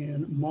here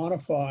in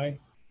modify,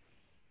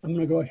 I'm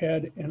going to go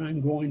ahead and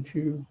I'm going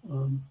to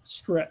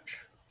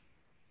stretch.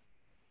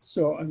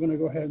 So I'm going to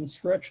go ahead and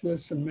stretch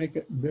this and make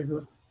it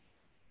bigger.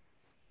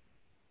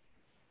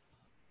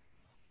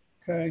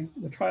 Okay,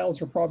 the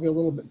tiles are probably a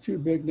little bit too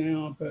big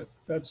now, but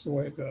that's the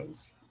way it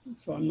goes.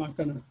 So I'm not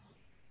going to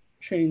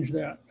change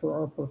that for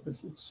our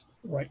purposes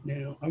right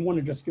now. I want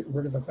to just get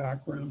rid of the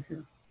background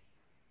here.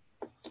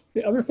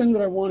 The other thing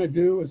that I want to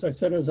do, as I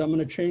said, is I'm going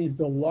to change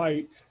the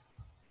light.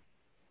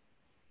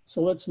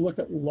 So let's look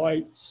at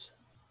lights.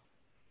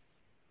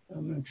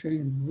 I'm going to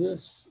change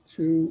this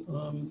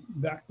to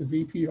back to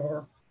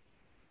VPR.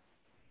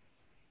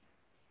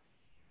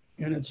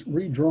 And it's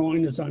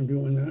redrawing as I'm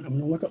doing that. I'm going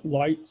to look at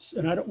lights,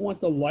 and I don't want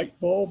the light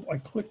bulb. I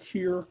click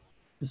here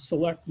to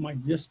select my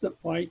distant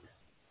light.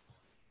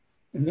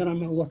 And then I'm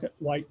going to look at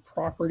light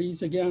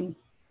properties again.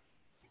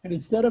 And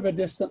instead of a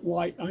distant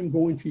light, I'm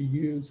going to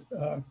use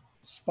a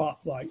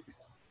spotlight.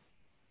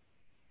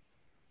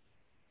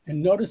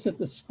 And notice that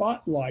the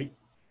spotlight,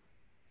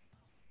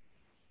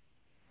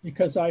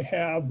 because I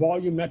have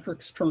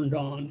volumetrics turned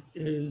on,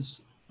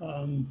 is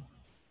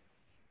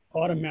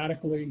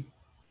automatically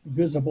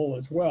visible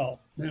as well.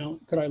 Now,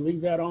 could I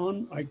leave that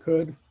on? I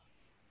could.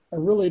 I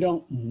really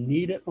don't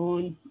need it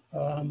on.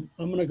 I'm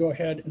going to go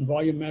ahead and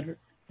volumetric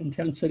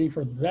intensity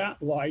for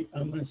that light,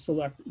 I'm going to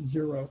select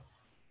 0.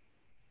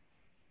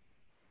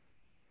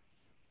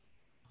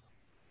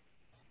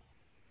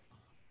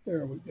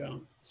 There we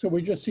go. So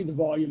we just see the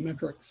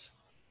volumetrics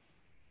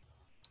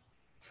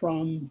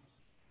from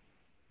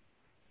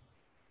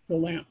the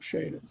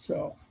lampshade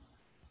itself.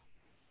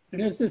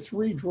 And as this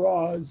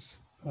redraws,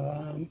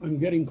 I'm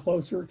getting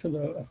closer to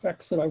the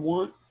effects that I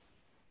want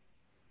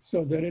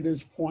so that it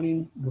is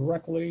pointing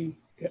directly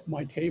at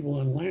my table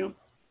and lamp.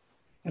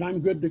 And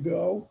I'm good to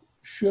go.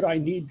 Should I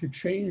need to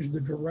change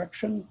the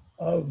direction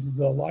of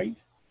the light,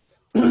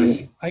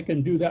 I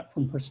can do that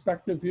from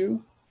perspective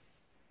view,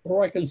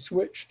 or I can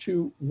switch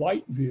to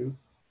light view.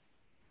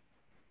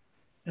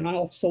 And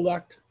I'll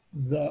select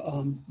the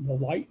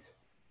light.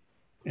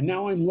 And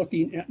now I'm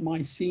looking at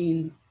my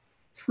scene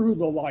through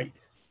the light.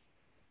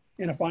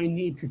 And if I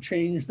need to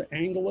change the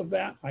angle of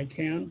that, I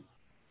can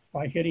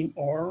by hitting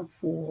R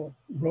for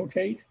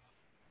rotate.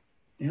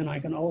 And I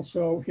can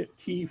also hit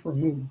T for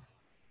move.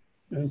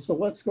 And so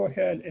let's go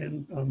ahead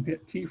and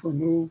hit T for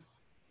move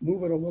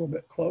it a little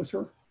bit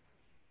closer.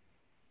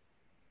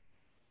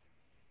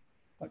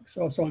 Like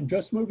so. So I'm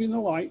just moving the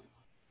light.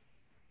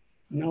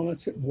 Now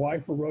let's hit Y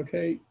for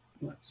rotate.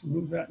 Let's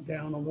move that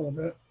down a little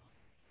bit.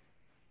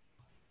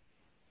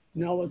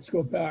 Now let's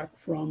go back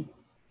from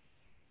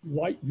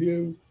light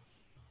view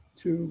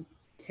to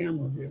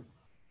camera view.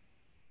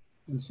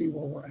 and see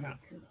where we're at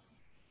here.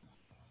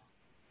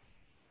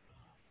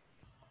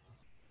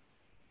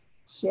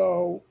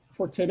 So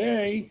for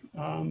today,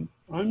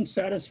 I'm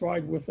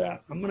satisfied with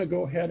that. I'm going to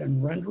go ahead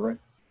and render it,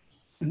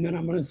 and then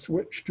I'm going to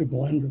switch to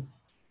Blender.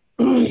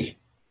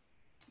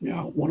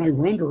 Now, when I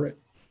render it,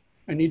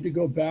 I need to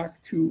go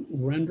back to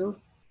Render,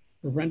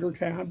 the Render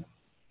tab,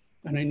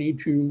 and I need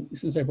to,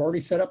 since I've already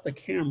set up the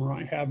camera,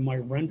 I have my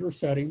render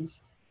settings.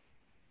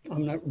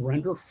 I'm going to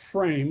render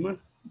frame,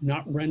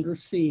 not render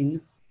scene.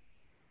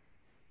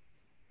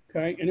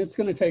 Okay, and it's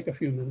going to take a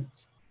few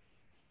minutes.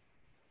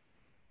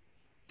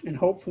 And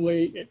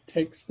hopefully it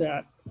takes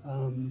that,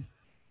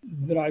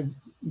 that I've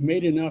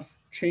made enough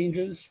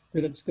changes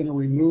that it's going to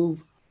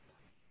remove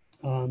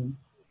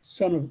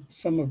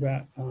some of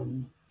that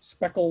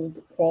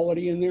speckled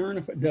quality in there. And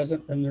if it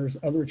doesn't, then there's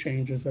other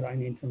changes that I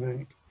need to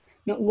make.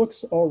 Now it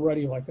looks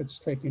already like it's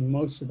taking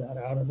most of that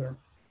out of there.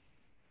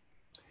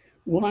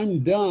 When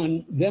I'm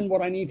done, then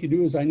what I need to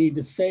do is I need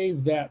to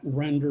save that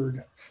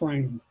rendered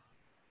frame.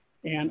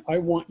 And I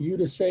want you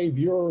to save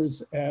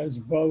yours as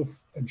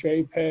both a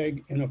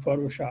JPEG and a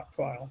Photoshop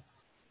file.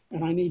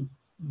 And I need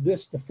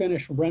this to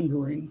finish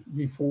rendering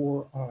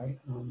before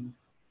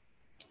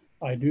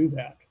I do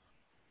that.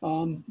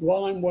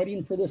 While I'm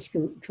waiting for this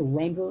to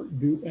render,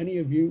 do any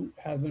of you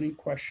have any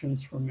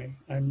questions for me?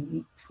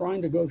 I'm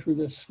trying to go through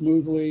this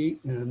smoothly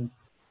and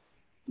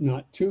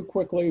not too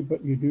quickly,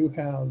 but you do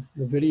have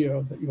the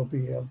video that you'll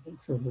be able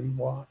to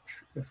rewatch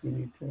if you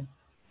need to.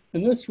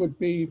 And this would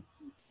be,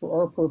 for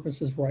our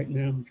purposes right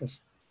now,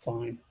 just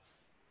fine.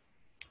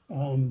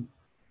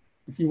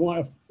 If you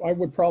want, I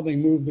would probably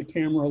move the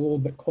camera a little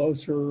bit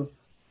closer.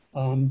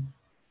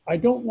 I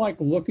don't like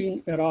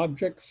looking at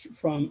objects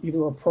from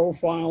either a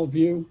profile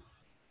view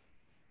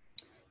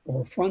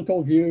or a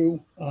frontal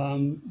view.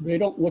 They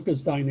don't look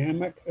as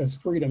dynamic as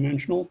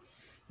three-dimensional.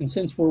 And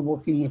since we're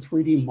working with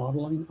 3D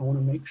modeling, I want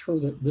to make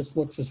sure that this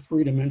looks as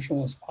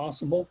three-dimensional as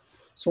possible.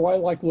 So I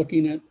like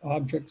looking at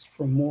objects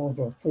from more of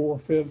a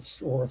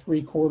 4/5 or a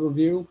 3/4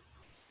 view.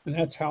 And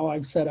that's how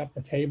I've set up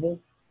the table.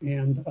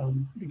 And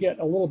to get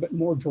a little bit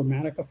more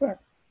dramatic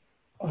effect,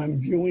 I'm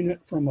viewing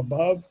it from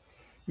above.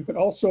 You could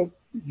also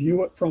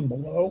view it from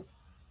below,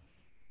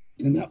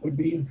 and that would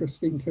be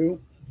interesting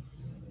too.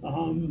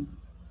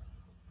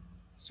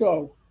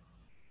 So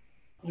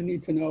I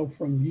need to know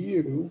from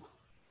you,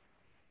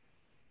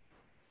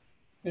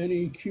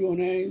 any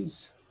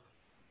Q&As?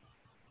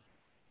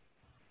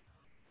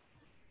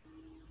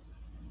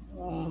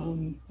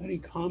 Any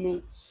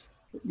comments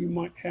that you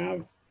might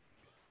have?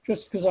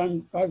 Just because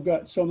I've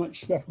got so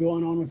much stuff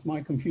going on with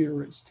my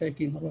computer, it's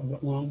taking a little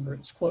bit longer.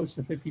 It's close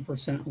to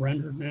 50%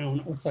 rendered now,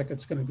 and it looks like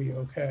it's going to be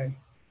okay.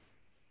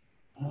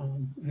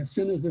 And as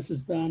soon as this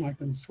is done, I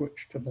can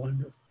switch to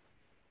Blender.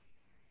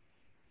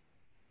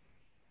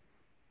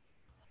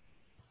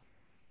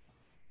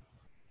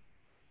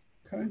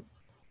 Okay.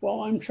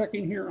 While I'm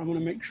checking here, I'm going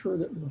to make sure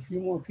that a few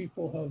more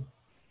people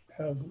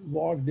have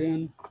logged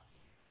in.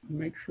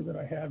 Make sure that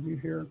I have you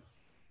here.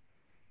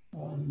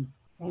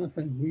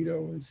 Jonathan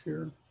Guido is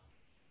here.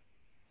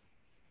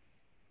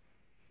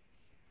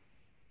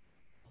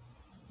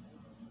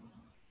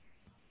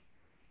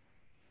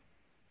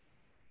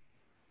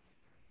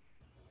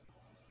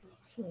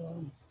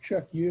 So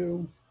check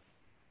you.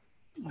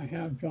 I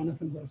have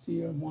Jonathan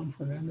Garcia, Juan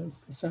Fernandez,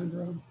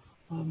 Cassandra.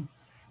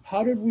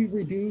 How did we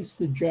reduce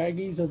the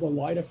jaggies of the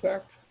light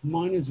effect?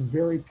 Mine is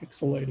very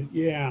pixelated.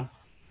 Yeah.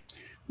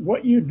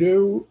 What you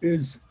do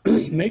is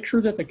make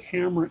sure that the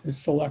camera is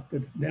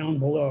selected down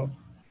below,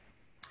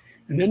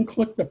 and then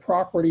click the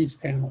properties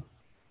panel.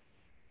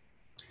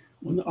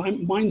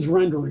 Mine's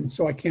rendering,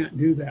 so I can't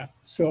do that.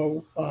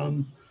 So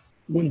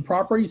when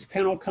properties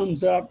panel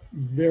comes up,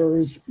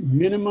 there's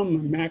minimum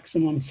and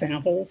maximum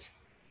samples.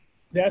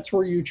 That's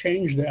where you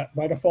change that.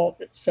 By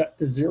default, it's set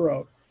to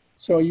 0.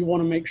 So you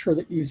want to make sure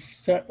that you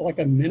set like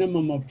a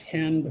minimum of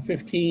 10 to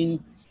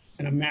 15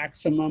 and a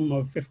maximum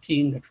of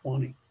 15 to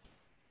 20.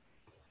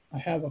 I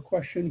have a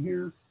question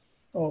here.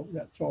 Oh,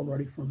 that's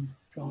already from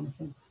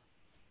Jonathan.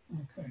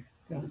 Okay,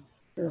 done.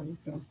 There we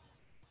go.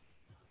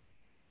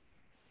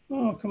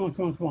 Oh, come on,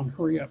 come on, come on,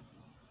 hurry up.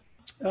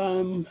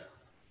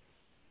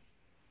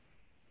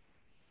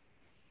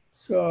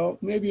 So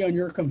maybe on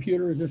your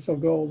computers, this will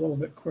go a little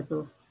bit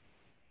quicker.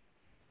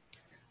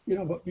 You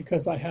know, but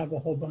because I have a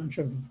whole bunch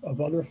of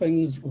other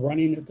things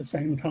running at the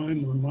same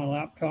time on my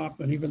laptop,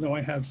 and even though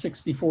I have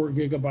 64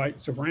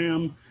 gigabytes of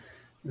RAM,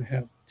 I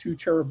have 2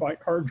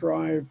 terabyte hard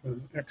drive,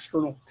 an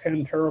external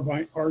 10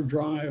 terabyte hard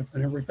drive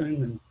and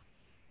everything, and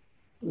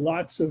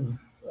lots of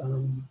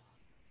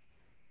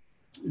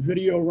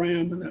video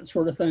RAM and that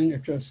sort of thing,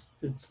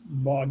 it's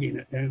bogging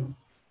it down.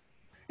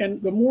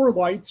 And the more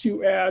lights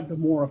you add, the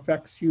more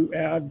effects you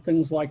add,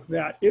 things like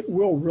that, it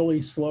will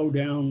really slow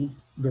down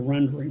the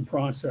rendering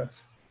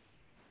process.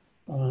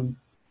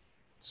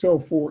 So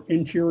for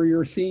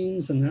interior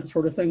scenes and that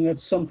sort of thing,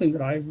 that's something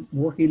that I'm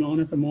working on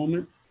at the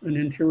moment, an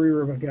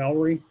interior of a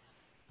gallery.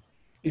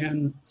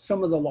 And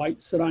some of the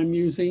lights that I'm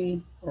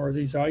using are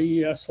these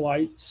IES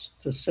lights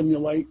to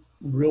simulate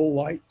real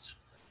lights.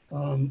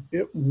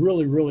 it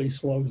really, really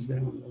slows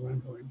down the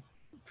rendering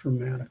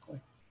dramatically.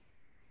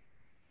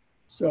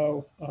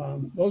 So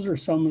those are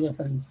some of the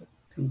things that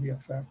can be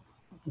affected.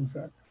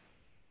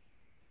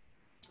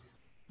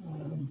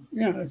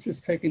 Yeah, it's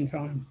just taking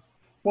time.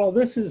 Well,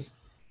 this is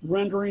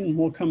rendering, and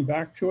we'll come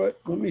back to it.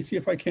 Let me see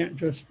if I can't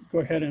just go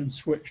ahead and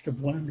switch to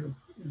Blender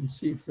and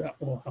see if that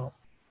will help.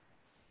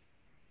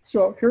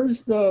 So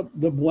here's the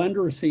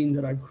Blender scene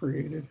that I've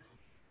created.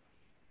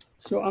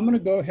 So I'm going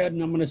to go ahead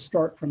and I'm going to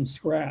start from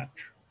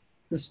scratch,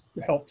 just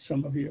to help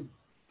some of you.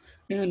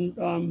 And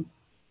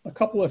a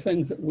couple of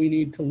things that we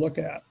need to look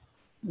at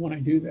when I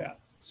do that.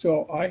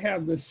 So I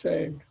have this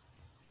saved.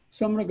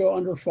 So I'm going to go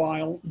under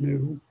File,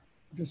 New.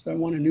 I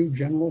want a new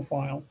general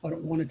file. I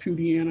don't want a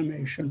 2D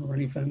animation or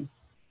anything.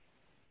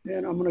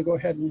 And I'm going to go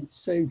ahead and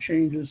save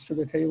changes to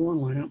the table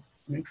and lamp,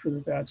 make sure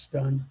that that's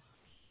done.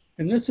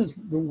 And this is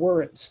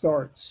where it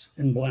starts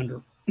in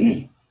Blender.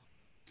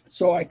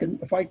 So I can,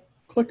 if I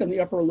click on the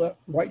upper left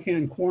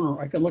right-hand corner,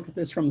 I can look at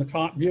this from the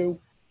top view.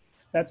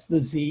 That's the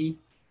Z.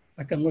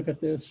 I can look at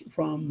this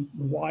from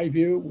the Y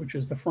view, which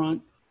is the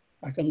front.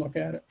 I can look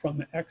at it from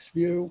the X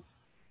view.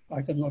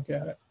 I can look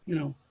at it, you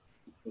know,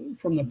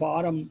 from the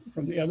bottom,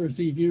 from the other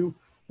Z view.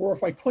 Or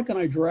if I click and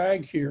I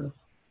drag here,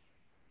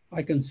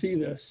 I can see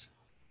this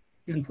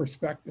in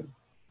perspective.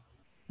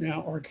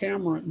 Now, our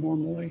camera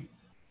normally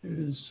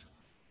is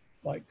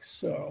like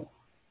so.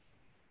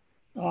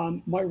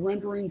 My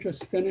rendering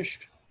just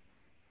finished.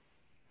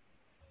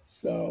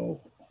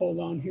 So hold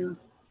on here.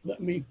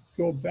 Let me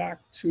go back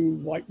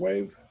to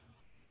Lightwave.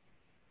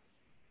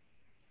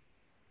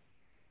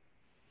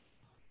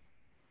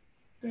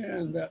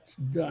 And that's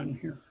done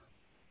here.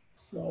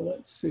 So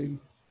let's see.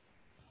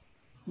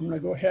 I'm going to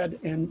go ahead,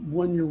 and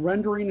when your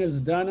rendering is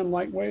done in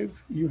Lightwave,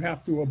 you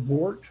have to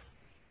abort.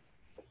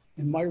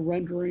 And my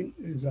rendering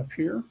is up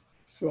here.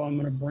 So I'm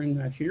going to bring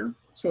that here.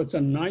 So it's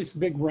a nice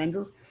big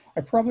render.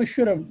 I probably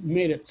should have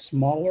made it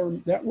smaller.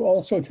 That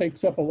also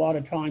takes up a lot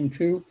of time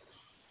too.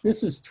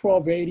 This is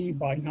 1280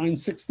 by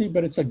 960,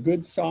 but it's a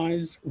good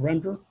size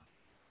render.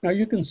 Now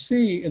you can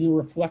see in the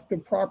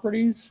reflective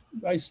properties,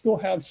 I still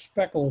have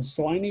speckles.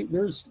 So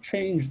there's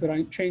changes that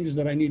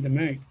I need to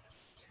make.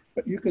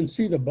 But you can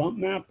see the bump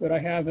map that I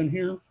have in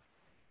here.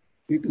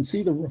 You can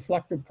see the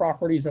reflective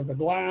properties of the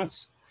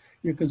glass.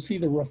 You can see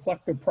the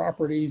reflective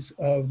properties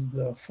of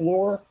the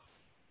floor.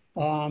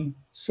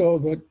 So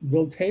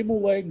the table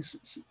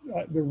legs,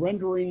 the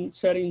rendering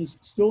settings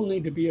still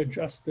need to be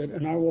adjusted,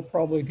 and I will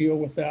probably deal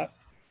with that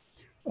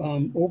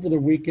over the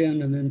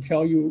weekend and then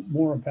tell you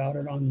more about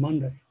it on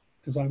Monday,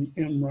 because I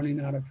am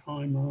running out of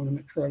time. I want to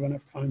make sure I have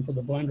enough time for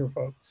the Blender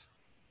folks.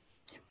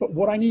 But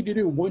what I need to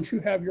do, once you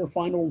have your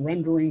final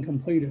rendering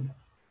completed,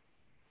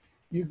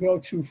 you go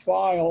to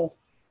File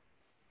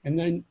and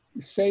then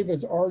save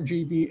as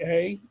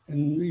RGBA,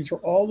 and these are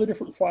all the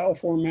different file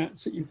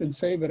formats that you can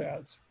save it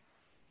as.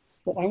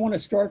 Well, I want to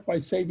start by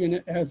saving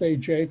it as a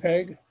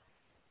JPEG.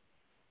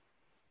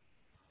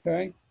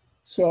 Okay,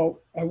 so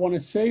I want to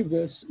save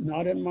this,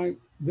 not in my,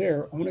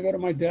 there. I'm going to go to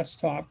my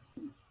desktop,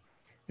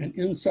 and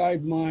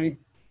inside my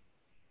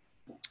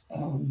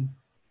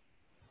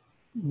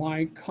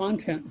my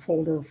content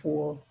folder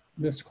for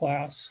this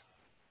class,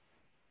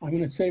 I'm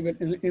going to save it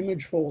in the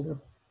image folder.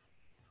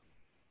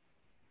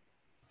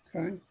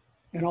 Okay,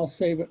 and I'll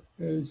save it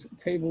as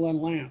table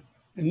and lamp.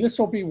 And this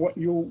will be what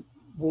you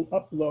will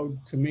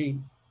upload to me.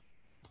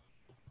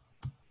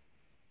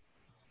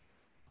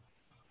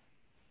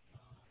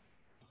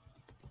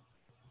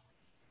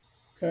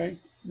 Okay,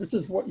 this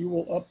is what you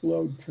will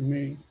upload to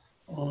me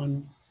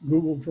on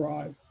Google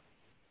Drive.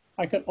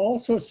 I can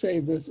also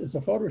save this as a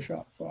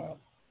Photoshop file.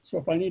 So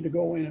if I need to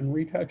go in and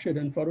retouch it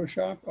in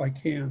Photoshop, I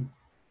can.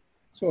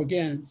 So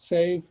again,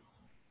 save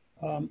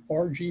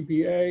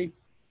RGBA,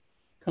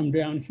 come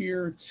down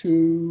here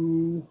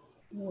to,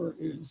 where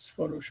is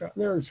Photoshop?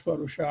 There's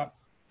Photoshop.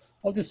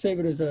 I'll just save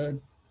it as a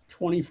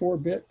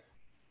 24-bit.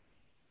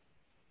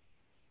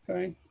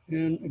 Okay,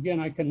 and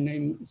again, I can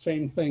name the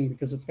same thing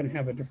because it's going to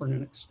have a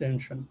different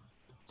extension.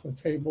 So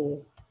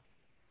table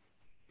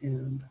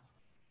and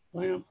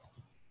lamp.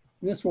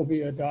 This will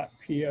be a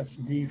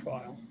 .psd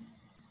file.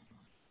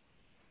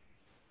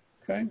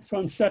 Okay, so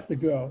I'm set to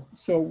go.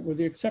 So with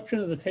the exception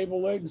of the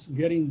table legs,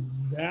 getting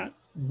that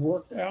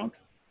worked out,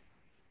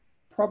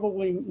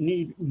 probably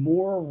need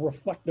more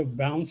reflective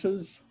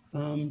bounces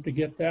to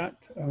get that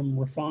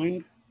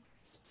refined.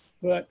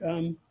 But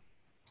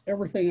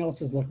everything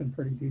else is looking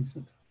pretty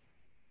decent.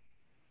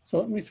 So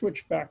let me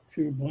switch back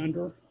to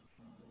Blender.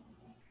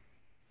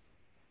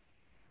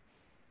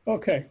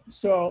 Okay,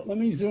 so let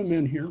me zoom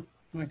in here.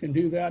 I can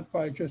do that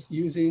by just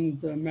using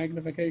the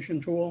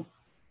magnification tool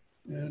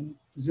and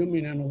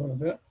zooming in a little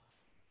bit,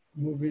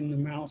 moving the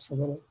mouse a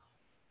little.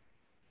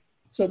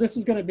 So this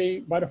is going to be,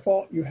 by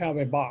default, you have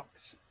a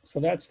box. So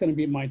that's going to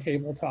be my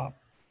tabletop.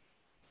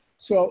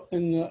 So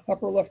in the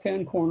upper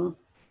left-hand corner,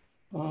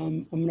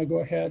 I'm going to go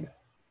ahead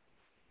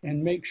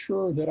and make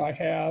sure that I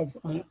have,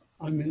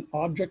 I'm in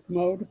object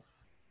mode.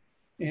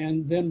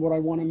 And then what I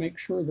want to make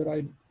sure that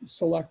I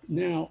select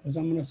now is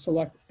I'm going to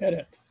select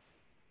edit.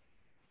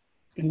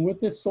 And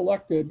with this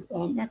selected,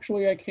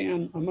 actually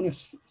I'm going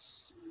to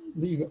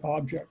leave it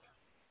object.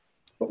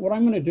 But what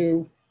I'm going to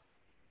do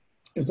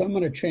is I'm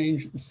going to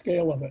change the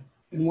scale of it.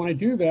 And when I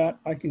do that,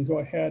 I can go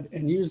ahead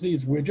and use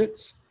these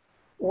widgets,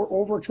 or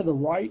over to the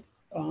right,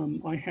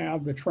 I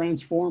have the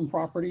transform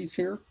properties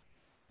here.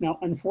 Now,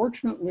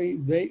 unfortunately,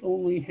 they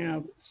only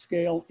have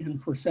scale in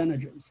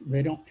percentages.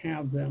 They don't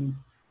have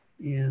them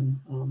in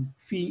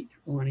feet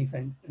or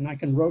anything. And I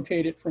can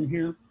rotate it from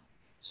here.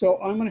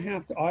 So I'm going to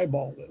have to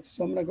eyeball this.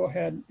 So I'm going to go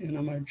ahead and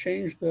I'm going to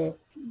change the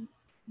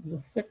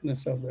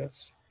thickness of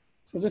this.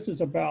 So this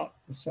is about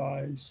the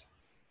size,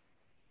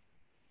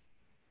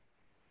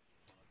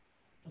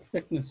 the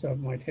thickness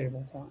of my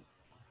tabletop.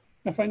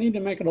 If I need to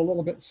make it a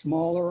little bit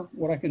smaller,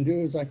 what I can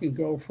do is I can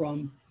go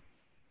from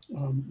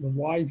the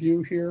Y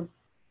view here,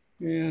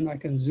 and I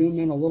can zoom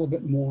in a little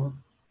bit more.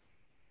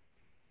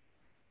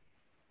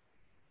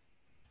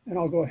 And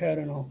I'll go ahead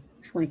and I'll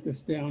shrink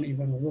this down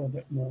even a little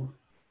bit more.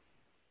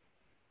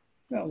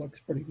 That looks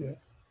pretty good,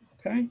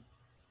 okay?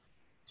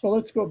 So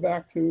let's go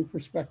back to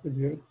perspective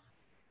view,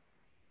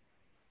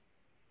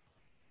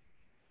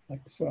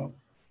 like so.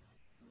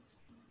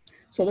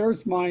 So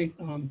there's my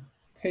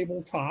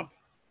tabletop.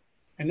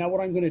 And now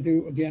what I'm going to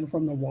do, again,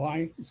 from the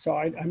Y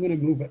side, I'm going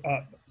to move it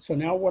up. So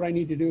now what I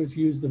need to do is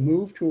use the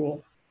move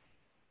tool,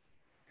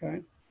 okay?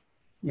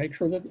 Make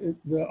sure that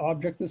the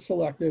object is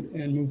selected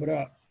and move it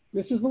up.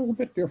 This is a little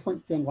bit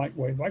different than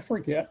Lightwave. I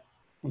forget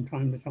from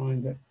time to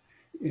time that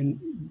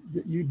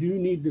you do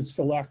need to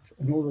select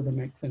in order to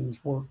make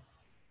things work.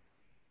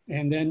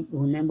 And then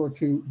remember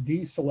to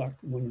deselect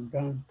when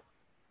you're done.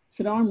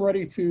 So now I'm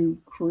ready to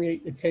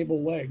create the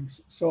table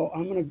legs. So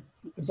I'm going to,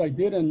 as I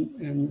did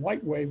in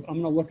Lightwave,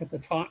 I'm going to look at the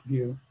top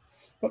view.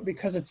 But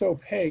because it's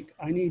opaque,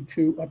 I need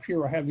to, up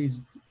here, I have these,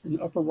 in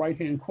the upper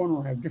right-hand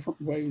corner, I have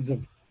different ways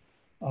of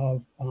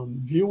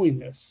viewing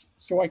this.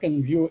 So I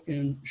can view it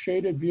in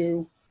shaded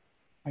view.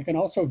 I can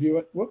also view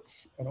it,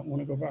 whoops, I don't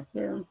want to go back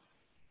there.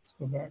 Let's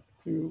go back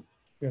to,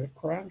 did it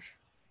crash?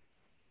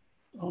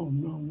 Oh,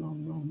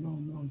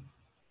 no.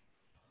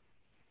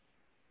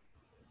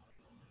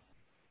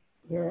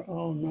 There,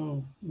 oh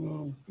no,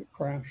 it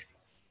crashed.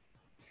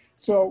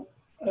 So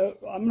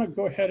I'm going to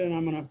go ahead and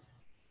I'm going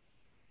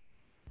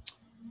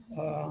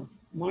to,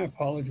 my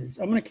apologies.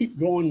 I'm going to keep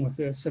going with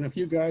this. And if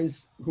you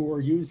guys who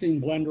are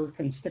using Blender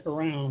can stick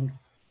around,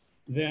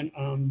 then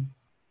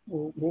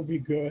we'll be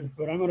good.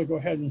 But I'm going to go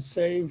ahead and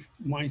save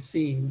my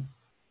scene.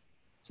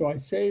 So I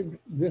saved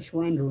this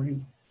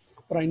rendering,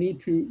 but I need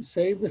to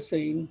save the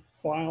scene,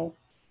 file,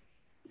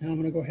 and I'm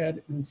going to go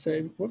ahead and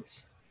save,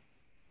 whoops,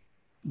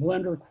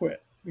 Blender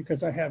quit,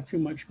 because I have too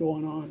much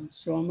going on.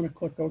 So I'm going to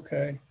click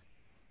OK.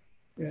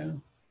 Yeah.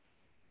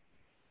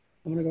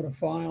 I'm going to go to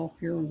File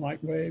here in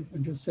Lightwave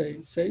and just say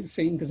Save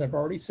Scene, because I've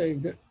already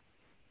saved it.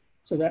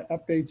 So that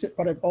updates it.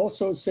 But I've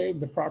also saved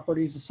the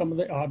properties of some of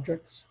the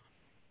objects.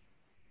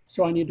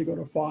 So I need to go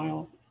to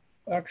File,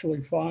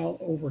 actually File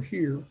over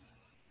here.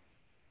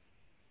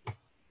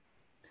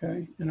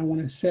 Okay. And I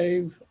want to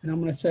save, and I'm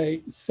going to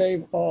say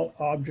Save All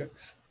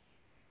Objects.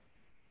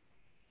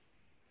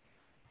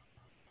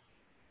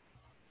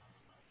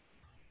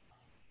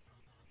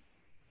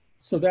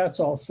 So that's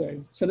all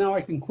saved. So now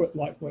I can quit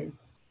Lightwave.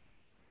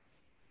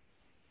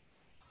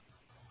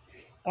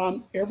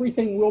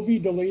 Everything will be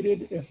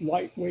deleted if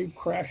Lightwave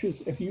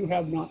crashes if you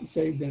have not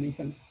saved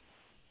anything.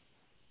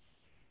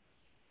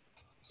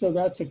 So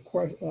that's a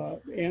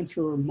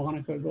answer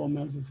Monica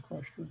Gomez's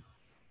question.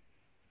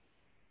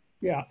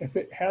 Yeah, if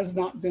it has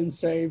not been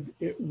saved,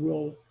 it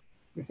will,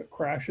 if it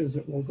crashes,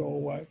 it will go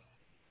away.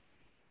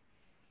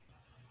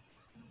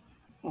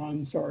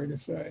 I'm sorry to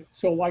say.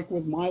 So like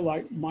with my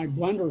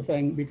Blender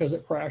thing, because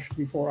it crashed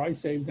before I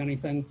saved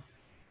anything,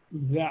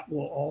 that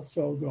will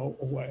also go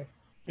away.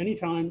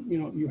 Anytime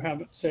you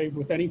have it saved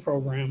with any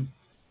program,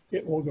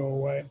 it will go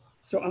away.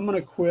 So I'm going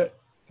to quit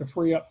to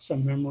free up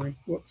some memory.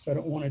 Whoops, I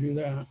don't want to do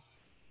that.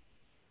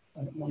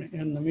 I don't want to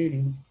end the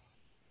meeting.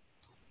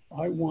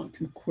 I want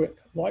to quit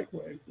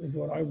Lightwave is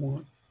what I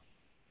want.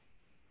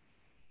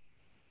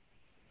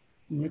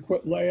 I'm going to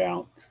quit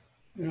layout,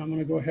 and I'm going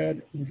to go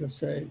ahead and just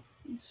say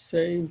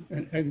save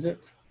and exit,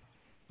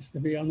 just to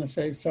be on the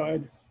safe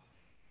side.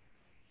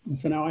 And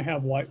so now I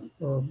have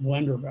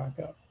Blender back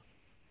up.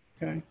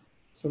 Okay,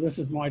 so this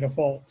is my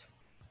default.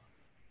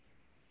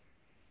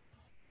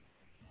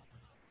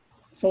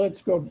 So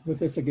let's go with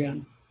this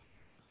again.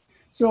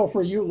 So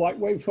for you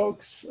Lightwave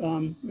folks,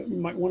 you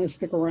might want to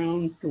stick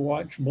around to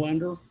watch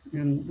Blender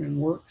and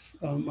Works.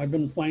 I've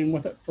been playing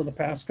with it for the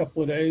past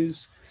couple of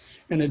days,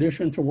 in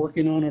addition to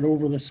working on it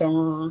over the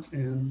summer,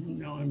 and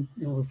now I'm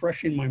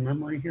refreshing my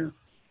memory here.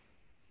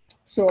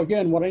 So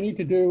again, what I need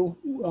to do,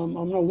 I'm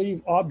going to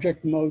leave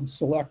object mode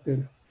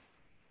selected,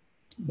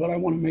 but I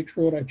want to make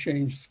sure that I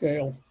change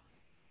scale.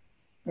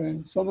 Okay,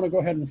 so I'm going to go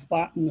ahead and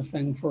flatten the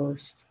thing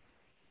first,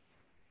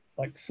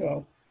 like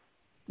so.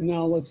 And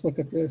now let's look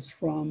at this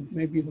from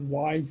maybe the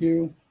Y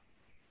view,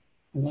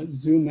 and let's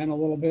zoom in a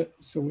little bit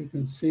so we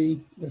can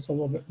see this a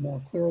little bit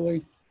more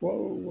clearly.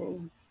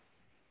 Whoa.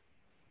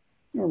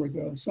 There we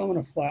go. So I'm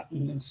going to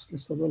flatten this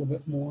just a little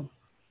bit more.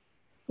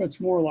 It's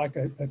more like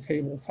a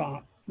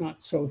tabletop,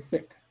 not so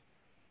thick.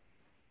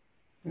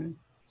 Okay.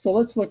 So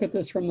let's look at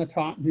this from the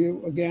top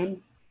view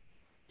again.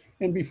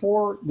 And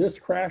before this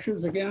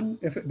crashes again,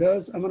 if it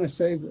does, I'm going to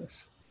save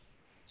this.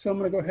 So I'm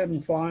going to go ahead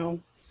and file,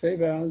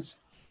 save as,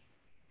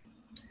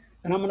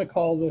 and I'm going to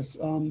call this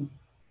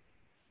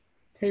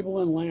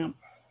table and lamp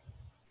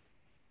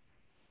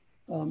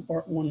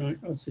art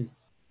 190. Let's see.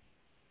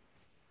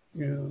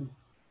 Yeah,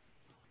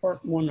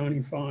 art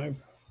 195.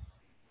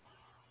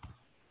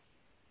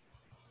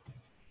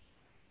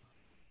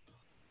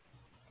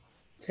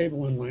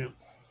 Table and lamp.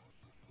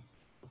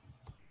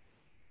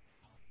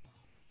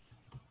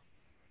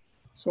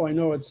 So I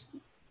know it's,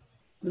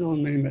 and I'll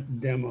name it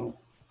demo.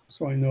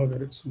 So I know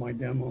that it's my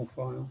demo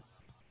file.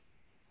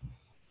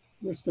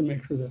 Just to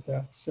make sure that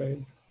that's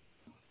saved.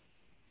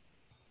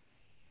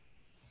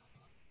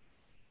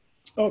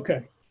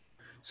 Okay.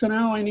 So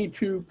now I need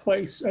to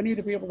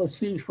be able to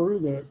see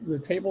through the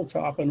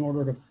tabletop in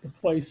order to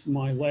place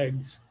my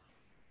legs.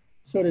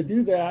 So to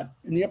do that,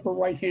 in the upper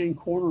right-hand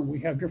corner, we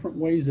have different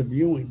ways of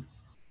viewing.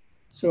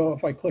 So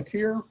if I click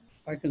here,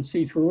 I can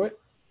see through it.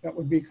 That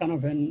would be kind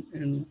of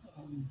in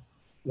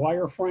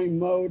wireframe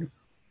mode.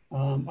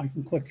 I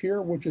can click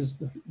here, which is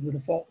the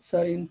default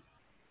setting,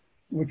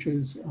 which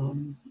is,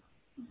 I'm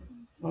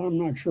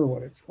not sure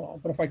what it's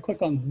called, but if I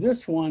click on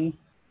this one,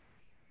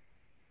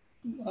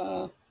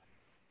 I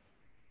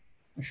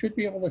should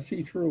be able to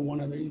see through one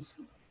of these.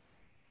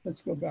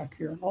 Let's go back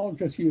here. I'll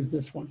just use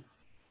this one.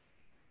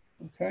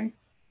 Okay.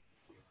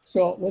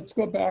 So let's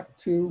go back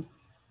to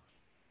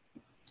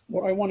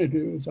what I want to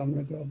do is I'm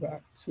going to go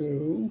back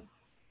to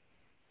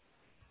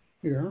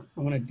here.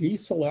 I'm going to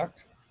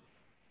deselect.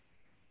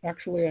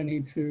 Actually, I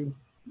need to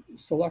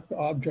select the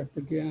object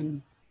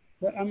again.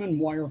 I'm in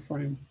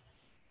wireframe.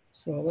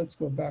 So let's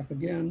go back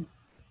again.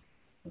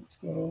 Let's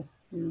go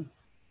here.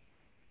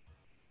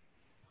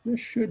 This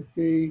should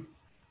be,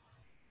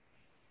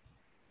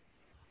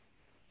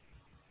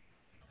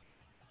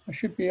 I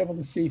should be able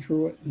to see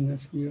through it in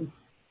this view.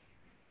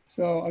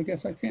 So I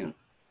guess I can't.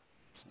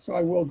 So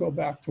I will go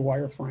back to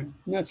wireframe,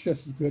 and that's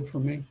just as good for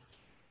me.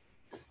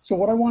 So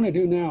what I want to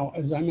do now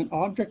is I'm in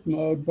object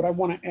mode, but I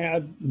want to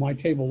add my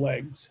table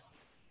legs.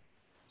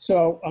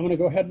 So I'm going to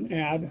go ahead and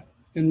add,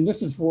 and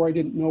this is where I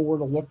didn't know where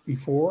to look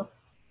before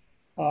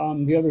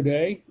the other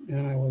day,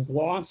 and I was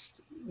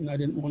lost, and I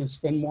didn't want to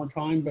spend more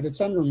time, but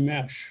it's under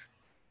mesh.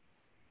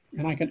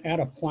 And I can add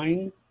a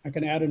plane, I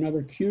can add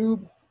another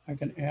cube, I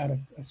can add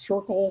a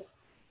circle,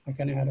 I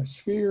can add a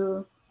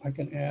sphere, I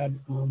can add,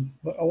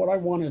 but what I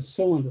want is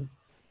cylinder.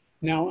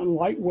 Now in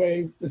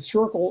Lightwave, the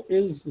circle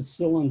is the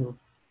cylinder.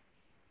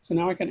 So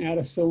now I can add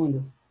a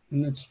cylinder,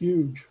 and it's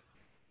huge.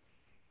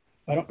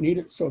 I don't need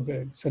it so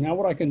big. So now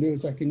what I can do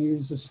is I can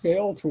use the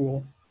scale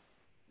tool,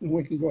 and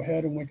we can go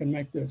ahead and we can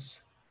make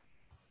this,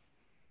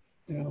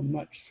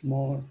 much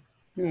smaller,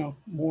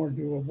 more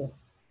doable.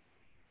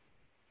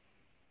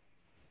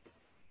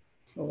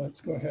 So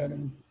let's go ahead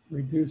and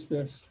reduce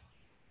this.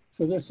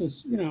 So this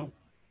is,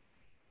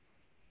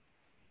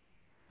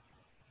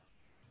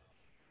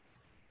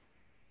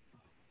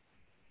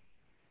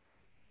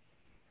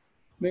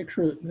 make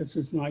sure that this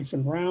is nice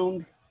and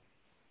round.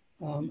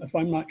 If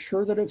I'm not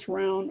sure that it's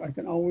round, I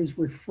can always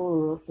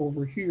refer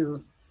over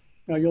here.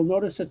 Now you'll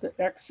notice that the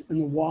X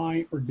and the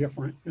Y are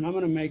different, and I'm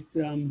going to make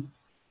them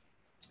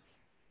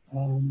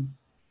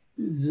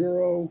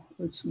 0.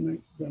 Let's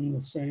make them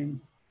the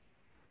same.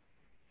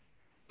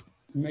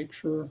 Make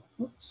sure,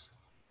 whoops.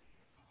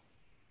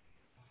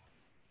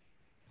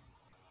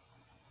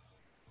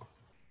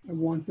 I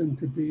want them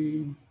to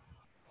be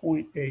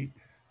 0.8.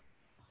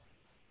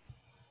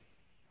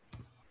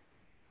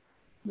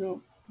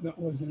 No, that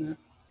wasn't it.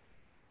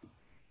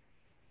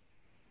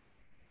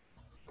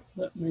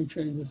 Let me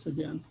change this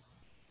again.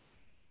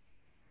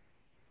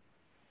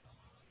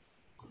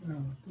 There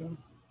we go.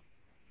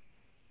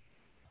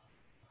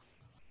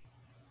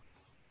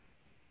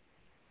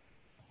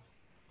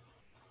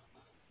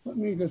 Let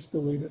me just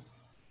delete it.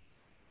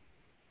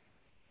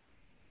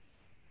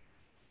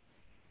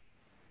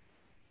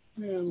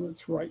 And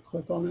let's right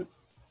click on it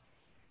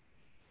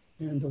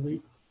and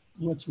delete.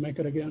 Let's make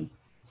it again.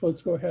 So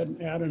let's go ahead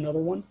and add another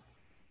one.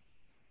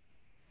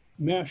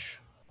 Mesh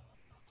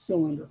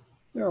cylinder.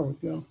 There we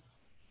go.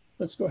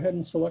 Let's go ahead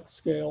and select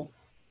scale.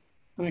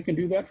 And I can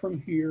do that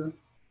from here.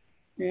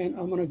 And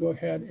I'm going to go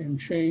ahead and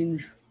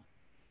change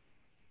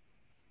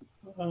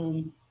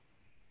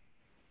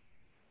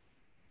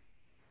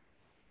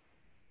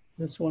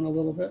this one a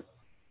little bit.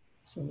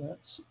 So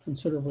that's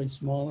considerably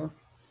smaller.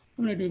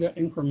 I'm going to do that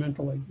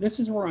incrementally. This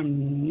is where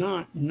I'm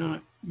not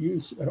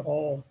used at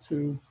all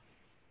to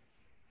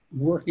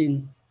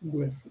working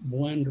with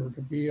Blender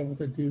to be able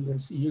to do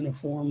this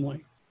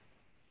uniformly.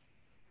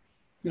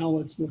 Now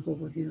let's look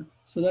over here.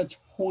 So that's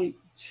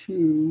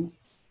 0.2.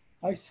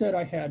 I said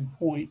I had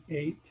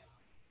 0.8.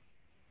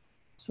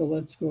 So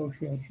let's go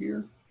ahead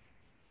here.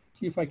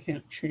 See if I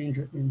can't change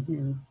it in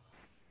here.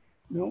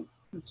 Nope,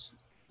 I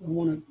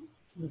want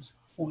this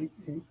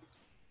 0.8.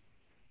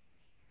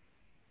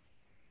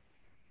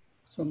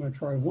 So I'm going to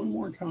try one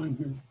more time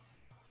here.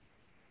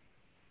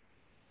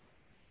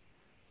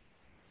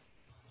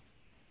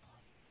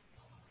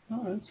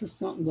 It's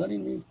just not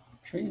letting me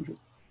change it.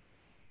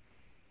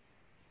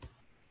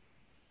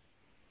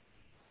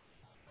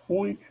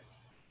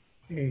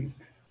 0.8.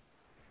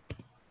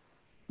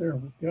 There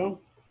we go.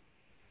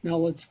 Now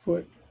let's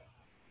put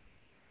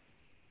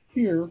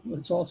here,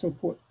 let's also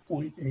put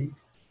 0.8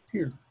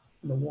 here,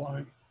 the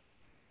Y.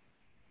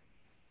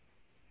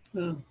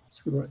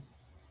 Screw it.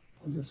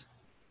 I'll just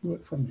do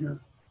it from here.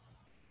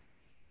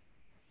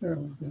 There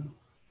we go.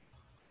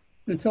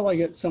 Until I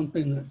get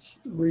something that's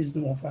a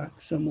reasonable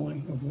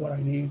facsimile of what I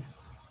need.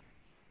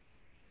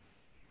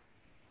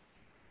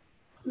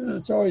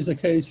 It's always the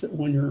case that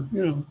when you're,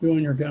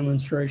 doing your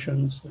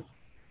demonstrations, that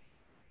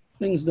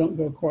things don't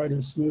go quite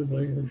as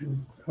smoothly as you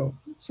hope.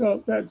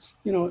 So that's,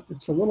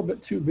 it's a little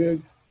bit too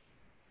big,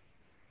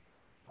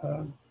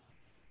 but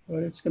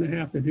it's going to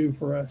have to do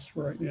for us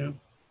for right now.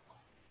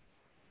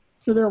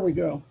 So there we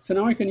go. So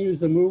now I can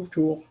use the move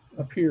tool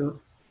up here,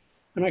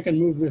 and I can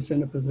move this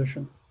into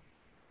position.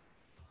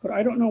 But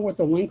I don't know what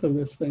the length of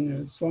this thing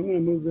is, so I'm going to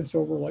move this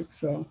over like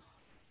so.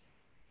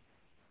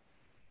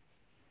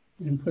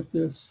 And put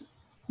this,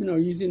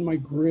 using my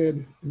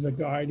grid as a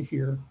guide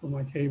here for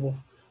my table.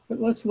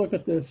 But let's look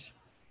at this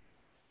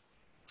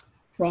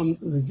from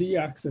the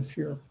Z-axis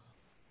here.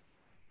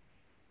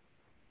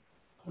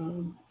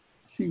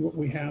 See what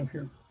we have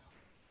here.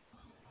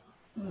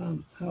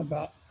 How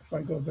about if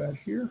I go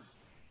back here?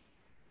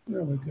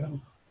 There we go.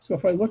 So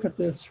if I look at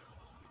this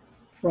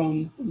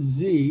from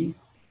Z,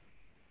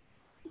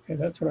 okay,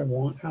 that's what I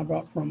want. How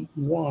about from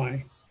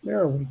Y?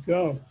 There we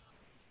go.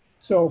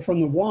 So from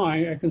the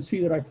Y, I can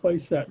see that I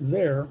placed that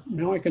there.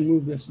 Now I can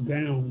move this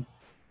down,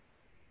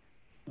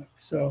 like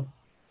so.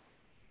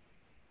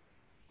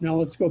 Now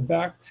let's go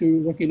back to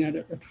looking at it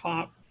at the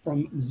top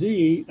from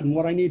Z, and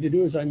what I need to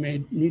do is I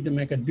need to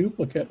make a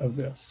duplicate of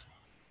this.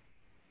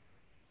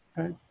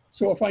 Okay,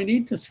 so if I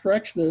need to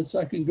stretch this,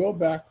 I can go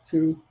back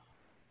to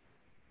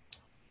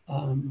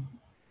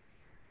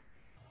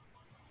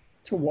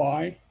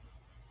Y,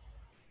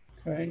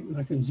 okay, and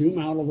I can zoom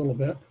out a little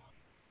bit.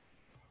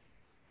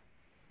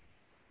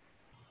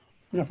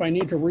 And if I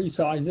need to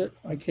resize it,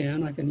 I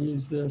can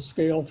use the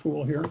scale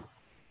tool here.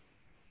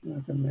 And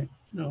I can make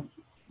it a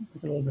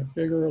little bit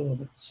bigger, a little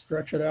bit,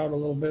 stretch it out a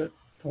little bit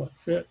until it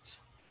fits.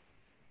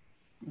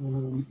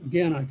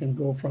 Again, I can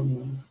go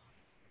from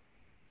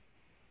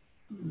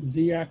the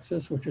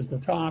Z-axis, which is the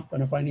top,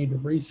 and if I need to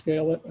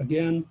rescale it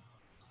again,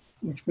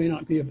 which may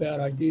not be a bad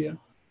idea,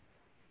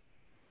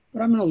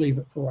 but I'm going to leave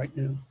it for right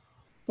now.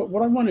 But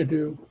what I want to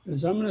do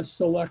is I'm going to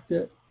select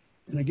it,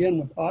 and again,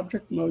 with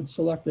object mode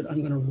selected,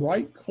 I'm going to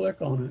right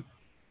click on it.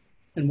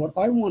 And what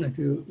I want to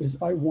do is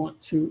I want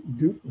to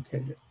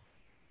duplicate it.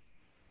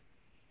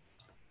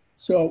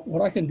 So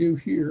what I can do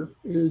here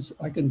is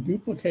I can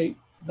duplicate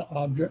the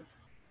object,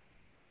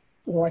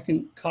 or I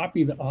can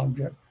copy the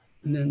object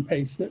and then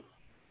paste it.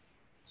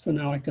 So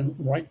now I can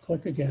right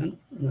click again,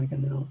 and I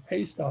can now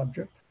paste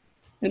object,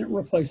 and it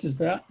replaces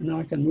that, and now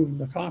I can move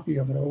the copy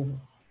of it over.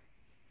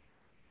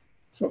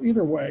 So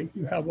either way,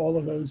 you have all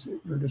of those at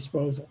your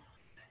disposal.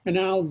 And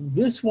now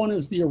this one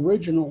is the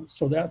original,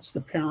 so that's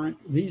the parent.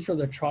 These are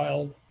the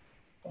child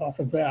off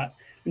of that.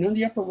 And in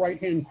the upper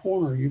right-hand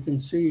corner, you can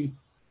see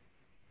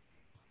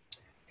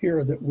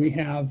here that we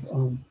have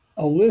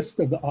a list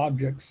of the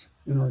objects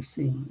in our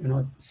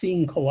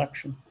scene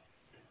collection.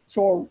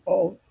 So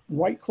I'll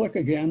right-click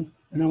again,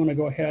 and I'm going to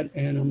go ahead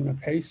and I'm going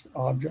to paste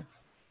object.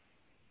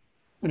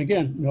 And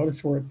again,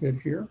 notice where it did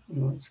here.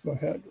 And let's go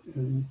ahead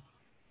and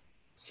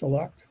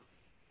select.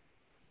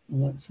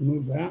 And let's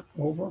move that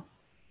over.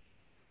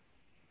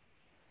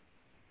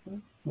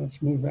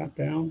 Let's move that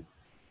down.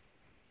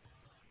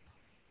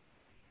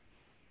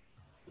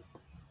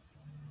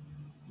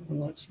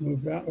 And let's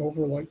move that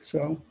over like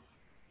so.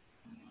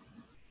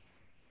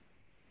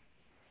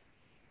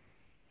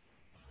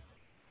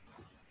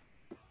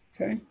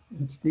 Okay,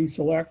 let's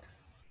deselect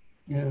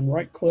and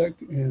right click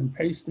and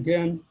paste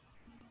again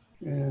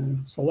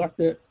and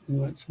select it,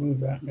 and let's move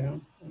that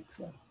down like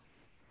so.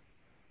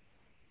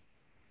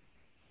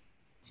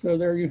 So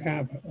there you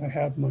have it. I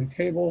have my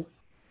table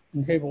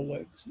and table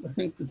legs. I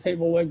think the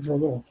table legs are a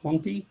little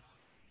clunky,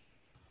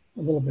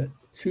 a little bit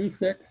too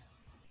thick,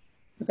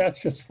 but that's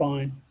just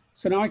fine.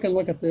 So now I can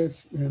look at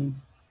this in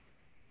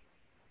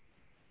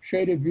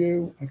shaded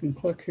view. I can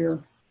click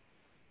here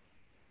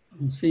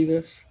and see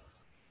this.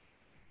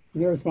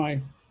 And there's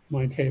my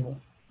table.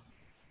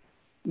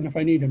 And if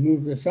I need to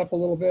move this up a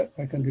little bit,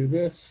 I can do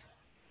this.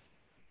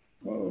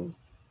 Whoa.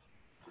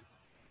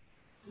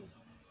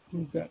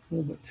 Move that a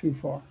little bit too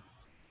far.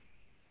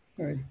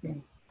 There you go.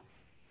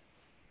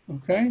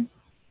 Okay.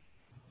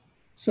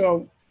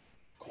 So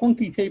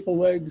clunky table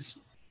legs,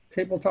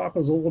 tabletop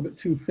is a little bit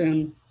too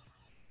thin.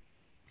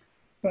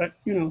 But,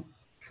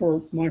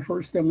 for my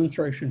first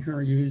demonstration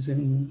here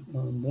using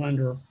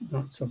Blender,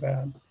 not so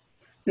bad.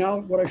 Now,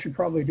 what I should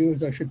probably do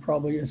is I should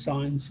probably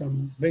assign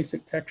some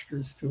basic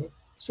textures to it.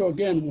 So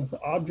again, with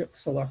the object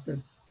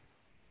selected,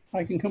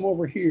 I can come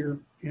over here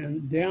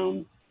and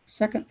down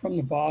second from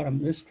the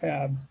bottom, this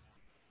tab,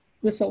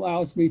 this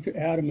allows me to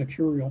add a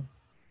material.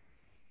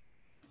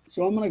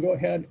 So I'm going to go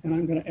ahead and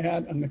I'm going to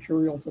add a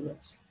material to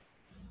this.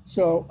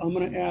 So I'm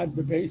going to add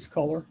the base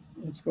color.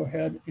 Let's go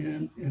ahead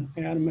and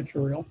add a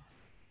material.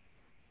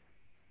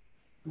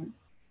 Right.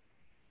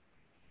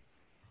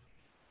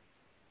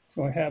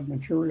 So I have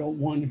material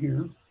 1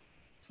 here.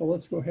 So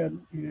let's go ahead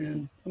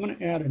and I'm going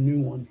to add a new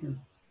one here.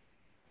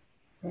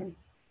 Okay.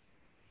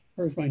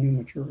 Where's my new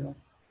material?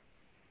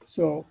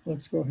 So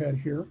let's go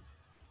ahead here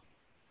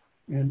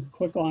and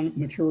click on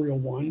material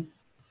 1.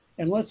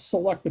 And let's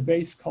select the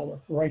base color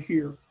right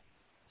here.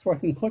 So I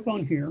can click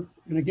on here.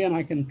 And again,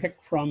 I can pick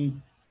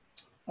from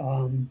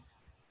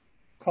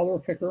color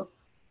picker.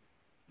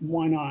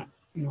 Why not?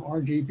 You know,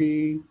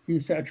 RGB, hue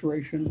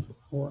saturation,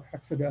 or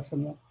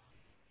hexadecimal.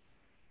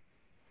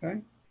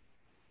 Okay.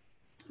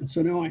 And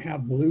so now I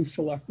have blue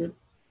selected.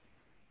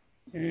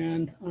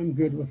 And I'm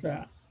good with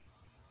that.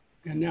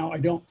 And now I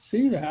don't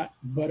see that,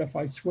 but if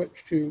I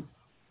switch to,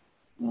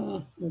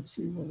 let's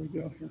see where we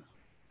go here.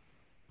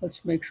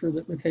 Let's make sure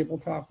that the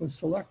tabletop was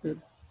selected.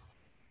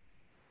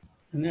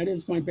 And that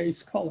is my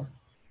base color.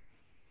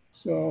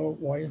 So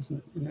why isn't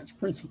it? And that's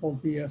principal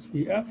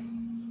BSDF.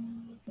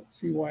 Let's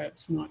see why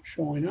it's not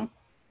showing up.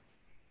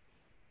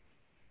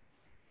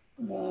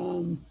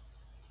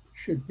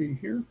 Should be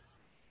here.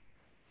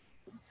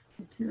 Let's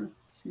click here,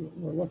 see what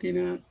we're looking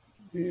at.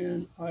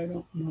 And I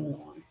don't know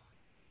why.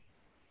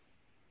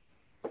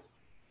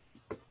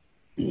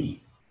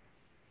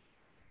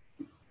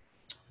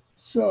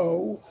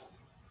 So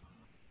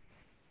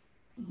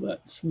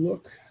let's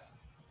look,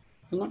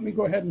 and let me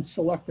go ahead and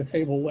select the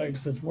table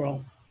legs as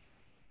well.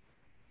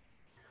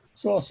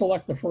 So I'll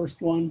select the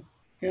first one,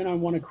 and I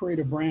want to create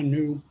a brand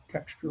new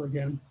texture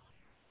again.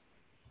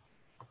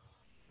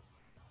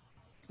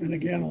 And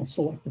again, I'll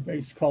select the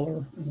base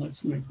color, and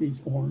let's make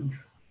these orange,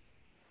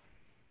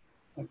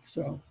 like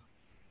so.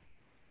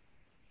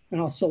 And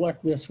I'll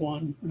select this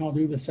one, and I'll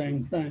do the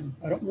same thing.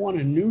 I don't want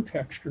a new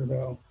texture,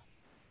 though.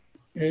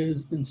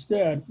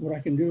 Instead, what I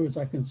can do is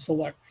I can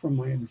select from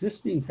my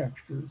existing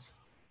textures.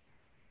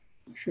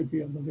 I should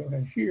be able to go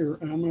ahead here,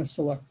 and I'm going to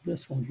select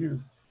this one here.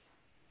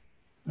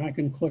 And I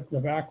can click the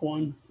back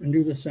one and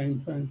do the same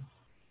thing.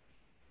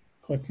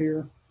 Click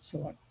here,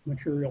 select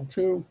material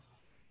 2,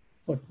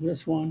 click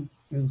this one,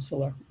 and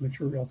select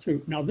material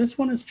 2. Now this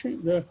one has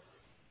changed.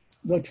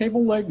 The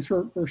table legs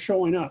are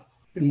showing up,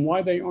 and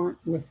why they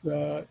aren't with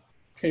the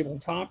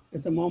tabletop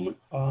at the moment,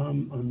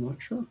 I'm not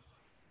sure.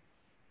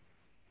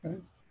 Okay.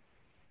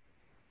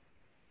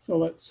 So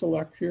let's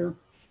select here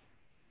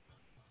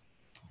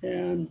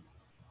and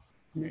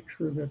make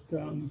sure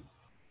that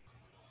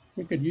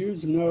we could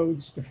use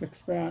nodes to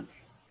fix that.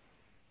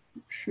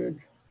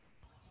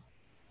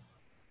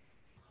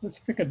 Let's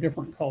pick a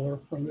different color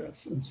from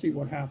this and see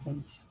what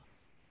happens.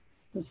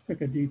 Let's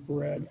pick a deep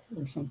red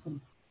or something.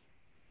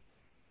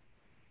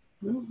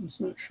 No, it's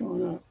not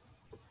showing up.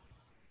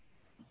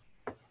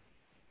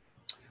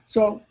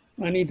 So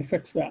I need to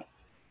fix that.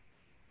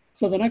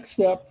 So the next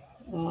step,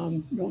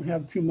 don't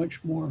have too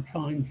much more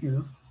time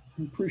here.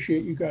 I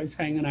appreciate you guys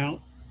hanging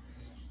out.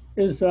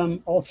 Is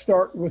I'll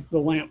start with the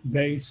lamp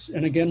base.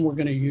 And again, we're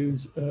going to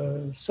use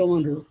a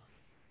cylinder.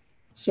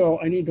 So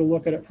I need to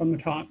look at it from the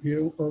top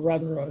view, or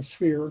rather a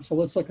sphere. So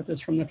let's look at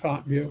this from the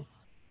top view.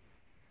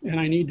 And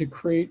I need to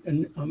create, I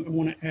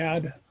want to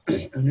add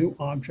a new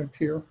object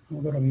here.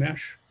 We'll go to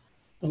mesh.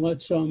 And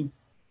let's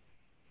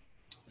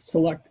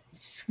select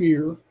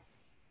sphere.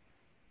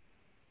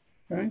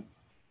 Okay.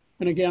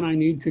 And again, I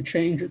need to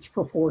change its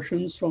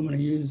proportions. So I'm going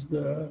to use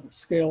the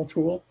scale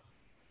tool.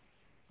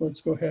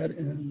 Let's go ahead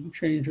and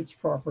change its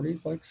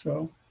properties like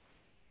so.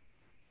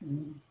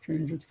 And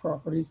change its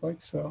properties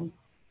like so.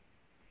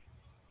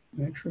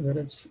 Make sure that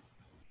it's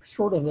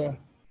sort of the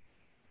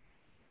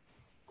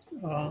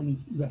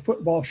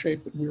football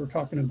shape that we were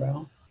talking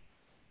about.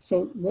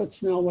 So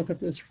let's now look at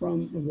this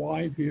from the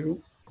Y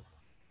view.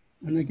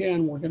 And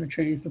again, we're going to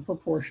change the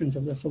proportions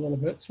of this a little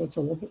bit. So it's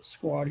a little bit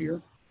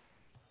squattier.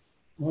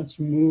 Let's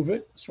move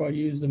it. So I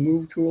use the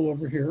move tool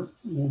over here.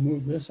 And we'll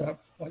move this up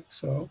like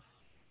so.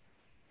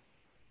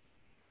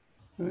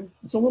 Okay.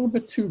 It's a little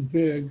bit too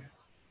big.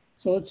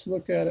 So let's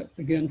look at it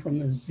again from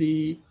the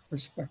Z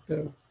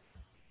perspective.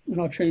 And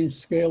I'll change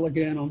scale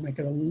again. I'll make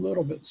it a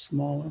little bit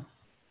smaller.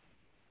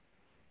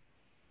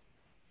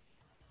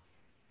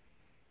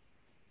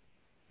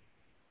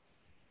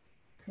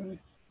 Okay.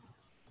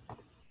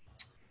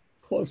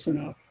 Close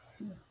enough.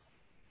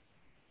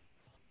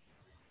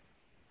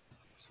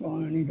 So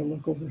I need to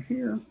look over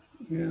here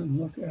and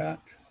look at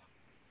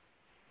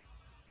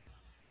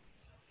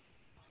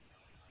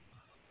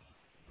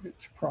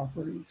its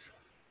properties.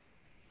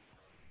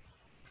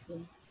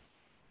 So,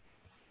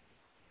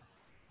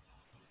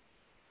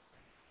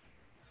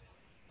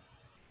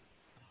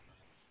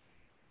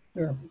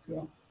 there we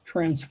go.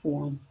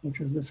 Transform, which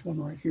is this one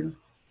right here.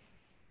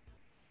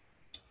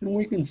 And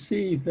we can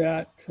see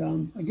that,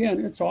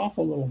 again, it's off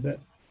a little bit.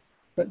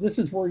 But this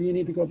is where you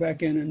need to go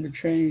back in and to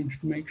change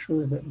to make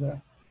sure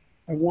that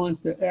I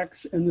want the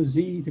X and the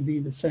Z to be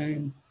the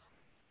same.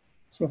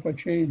 So if I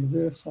change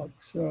this like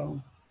so,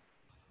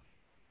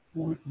 I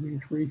want it to be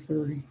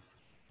 330.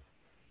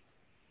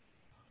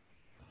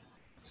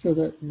 so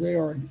that they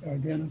are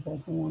identical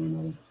to one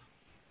another.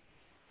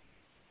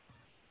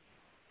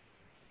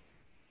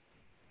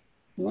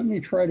 Let me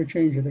try to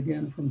change it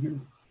again from here.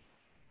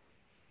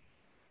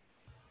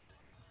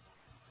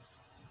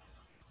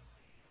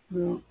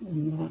 No,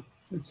 I'm not.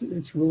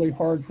 It's really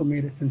hard for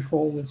me to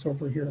control this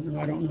over here, and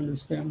I don't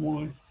understand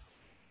why.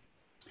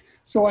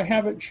 So I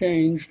have it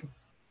changed.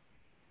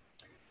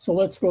 So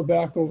let's go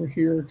back over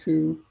here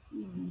to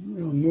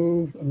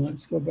move, and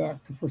let's go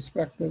back to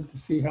perspective to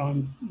see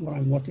what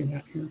I'm looking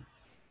at here.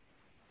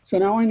 So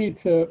now I need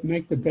to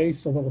make the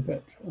base a little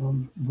bit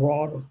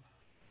broader.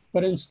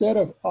 But instead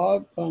of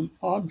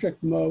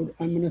object mode,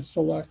 I'm going to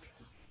select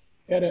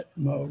edit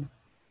mode.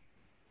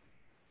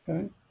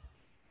 Okay.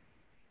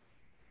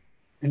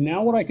 And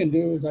now what I can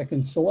do is I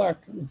can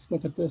select, let's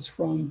look at this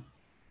from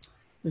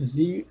the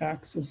Z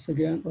axis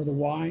again, or the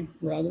Y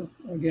rather,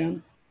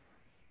 again.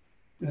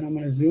 And I'm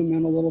going to zoom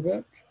in a little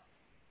bit.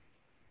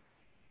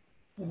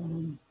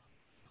 And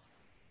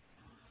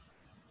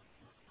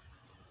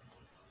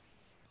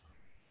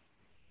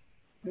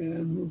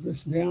move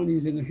this down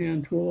using the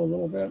hand tool a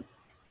little bit.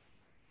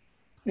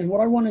 And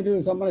what I want to do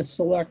is I'm going to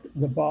select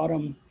the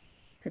bottom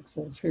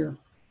pixels here.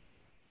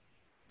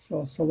 So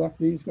I'll select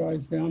these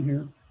guys down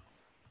here.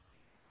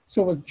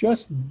 So with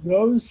just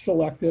those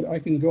selected, I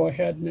can go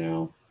ahead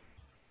now,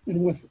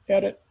 and with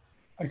edit,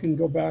 I can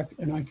go back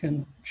and I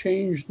can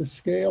change the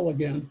scale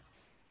again.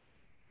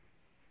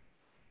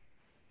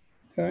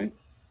 Okay,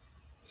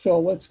 so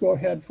let's go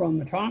ahead from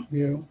the top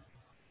view,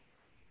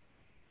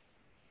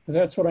 because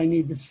that's what I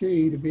need to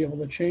see to be able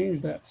to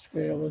change that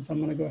scale. Is I'm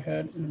going to go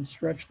ahead and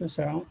stretch this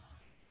out.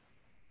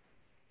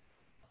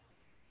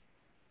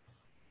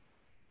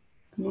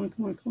 Come on,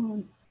 come on, come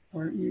on.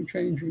 Why aren't you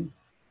changing?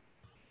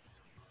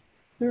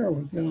 There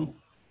we go.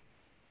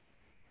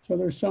 So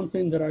there's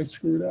something that I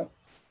screwed up.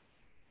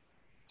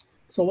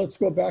 So let's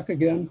go back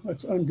again.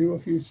 Let's undo a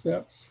few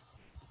steps.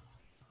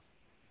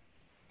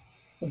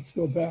 Let's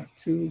go back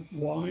to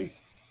Y.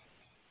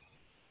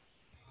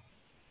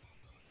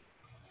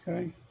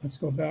 Okay, let's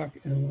go back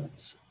and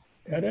let's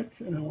edit.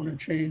 And I want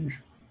to change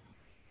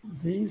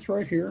these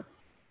right here,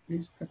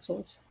 these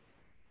pixels.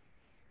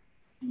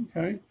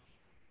 Okay,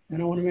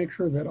 and I want to make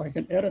sure that I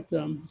can edit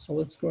them. So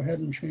let's go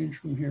ahead and change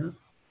from here.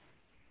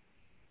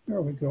 There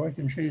we go. I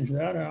can change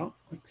that out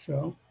like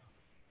so.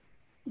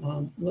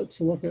 Let's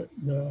look at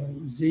the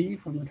Z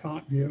from the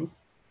top view.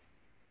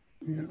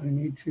 And I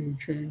need to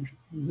change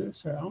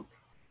this out.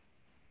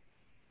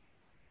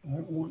 I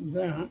don't want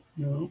that,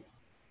 no.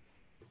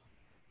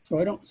 So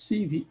I don't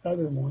see the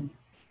other one.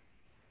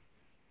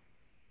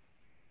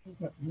 I've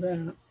got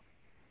that.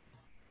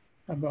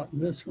 How about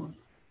this one?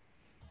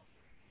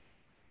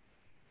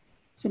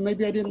 So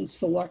maybe I didn't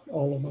select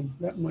all of them.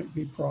 That might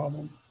be a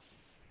problem.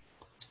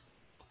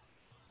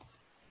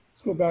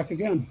 Let's go back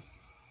again.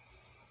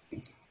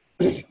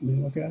 Let me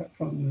look at it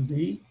from the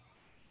Z.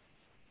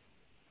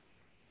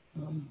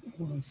 I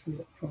want to see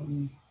it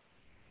from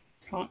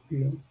top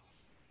view.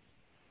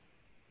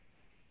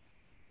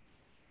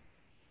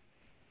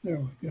 There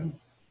we go.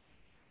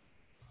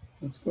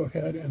 Let's go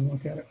ahead and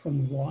look at it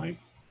from the Y.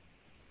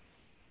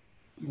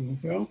 There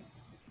we go.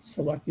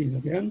 Select these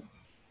again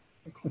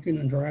by clicking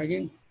and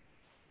dragging.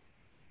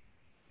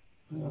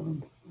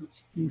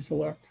 Let's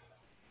deselect.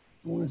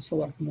 I want to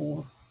select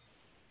more.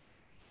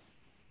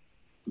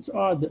 It's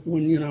odd that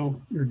when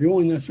you're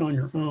doing this on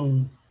your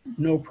own,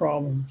 no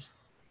problems.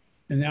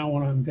 And now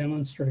when I'm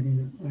demonstrating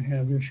it, I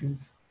have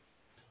issues.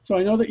 So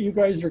I know that you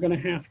guys are going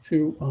to have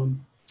to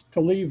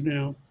leave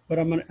now, but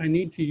I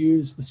need to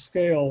use the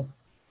scale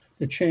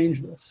to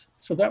change this.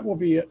 So that will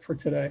be it for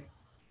today.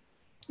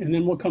 And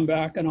then we'll come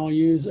back and I'll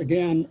use,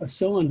 again, a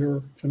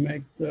cylinder to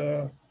make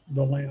the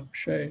lamp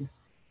shade.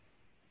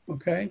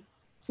 Okay,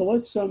 so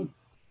let's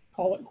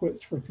call it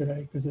quits for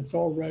today because it's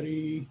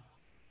already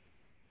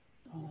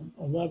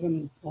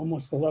 11,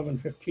 almost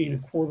 11:15, a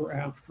quarter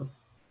after.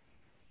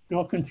 And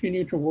I'll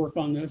continue to work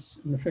on this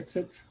and to fix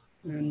it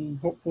and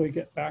hopefully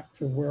get back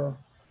to where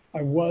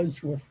I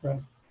was with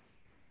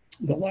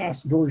the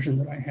last version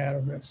that I had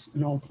of this.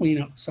 And I'll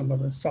clean up some of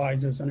the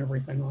sizes and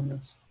everything on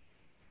this.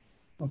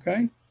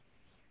 Okay,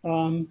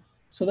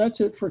 so that's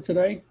it for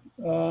today.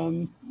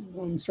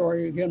 I'm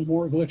sorry, again,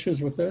 more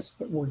glitches with this,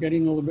 but we're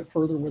getting a little bit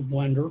further with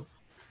Blender.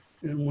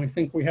 And we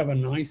think we have a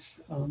nice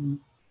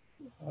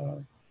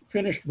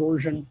finished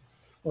version,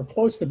 or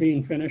close to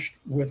being finished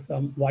with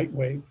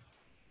Lightwave.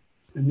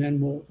 And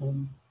then we'll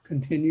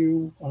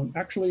continue.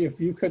 Actually, if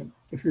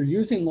you're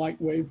using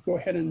Lightwave, go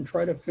ahead and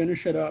try to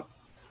finish it up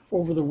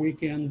over the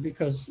weekend,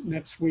 because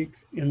next week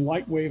in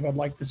Lightwave, I'd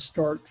like to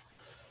start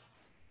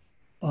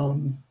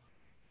the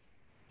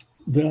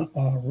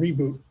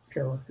reboot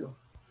character.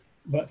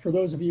 But for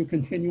those of you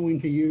continuing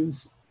to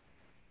use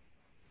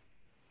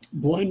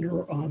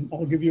Blender,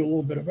 I'll give you a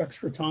little bit of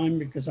extra time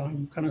because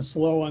I'm kind of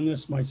slow on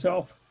this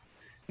myself,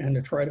 and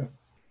to try to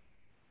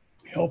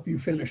help you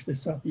finish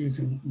this up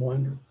using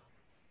Blender.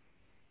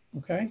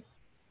 Okay,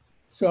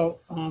 so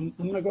I'm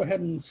going to go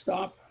ahead and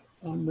stop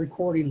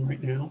recording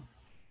right now,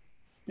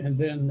 and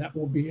then that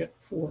will be it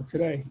for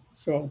today.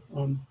 So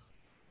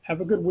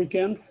have a good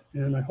weekend,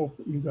 and I hope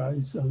that you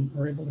guys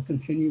are able to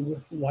continue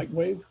with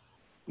Lightwave.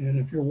 And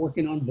if you're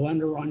working on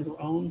Blender on your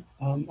own,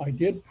 I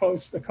did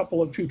post a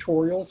couple of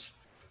tutorials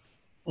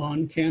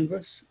on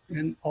Canvas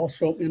and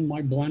also in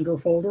my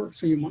Blender folder,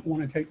 so you might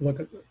want to take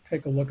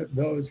a look at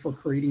those for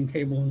creating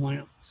table and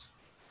lamps.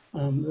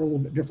 There are a little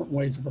bit different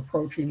ways of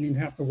approaching. You'd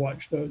have to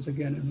watch those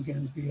again and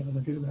again to be able to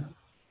do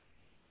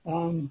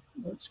that.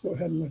 Let's go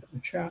ahead and look at the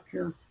chat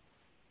here.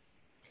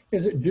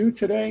 Is it due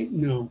today?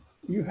 No,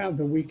 you have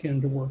the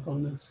weekend to work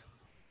on this.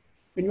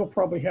 And you'll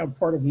probably have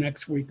part of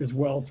next week as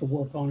well to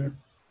work on it.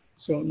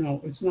 So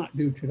no, it's not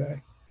due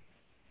today.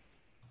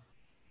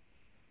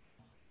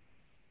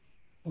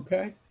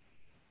 Okay.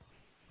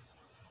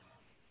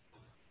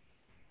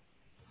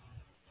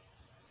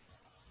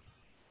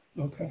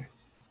 Okay.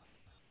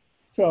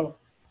 So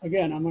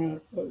again, I'm going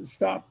to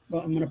stop.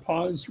 I'm going to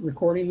pause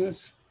recording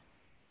this,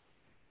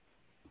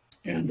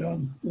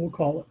 and we'll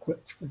call it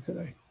quits for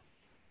today.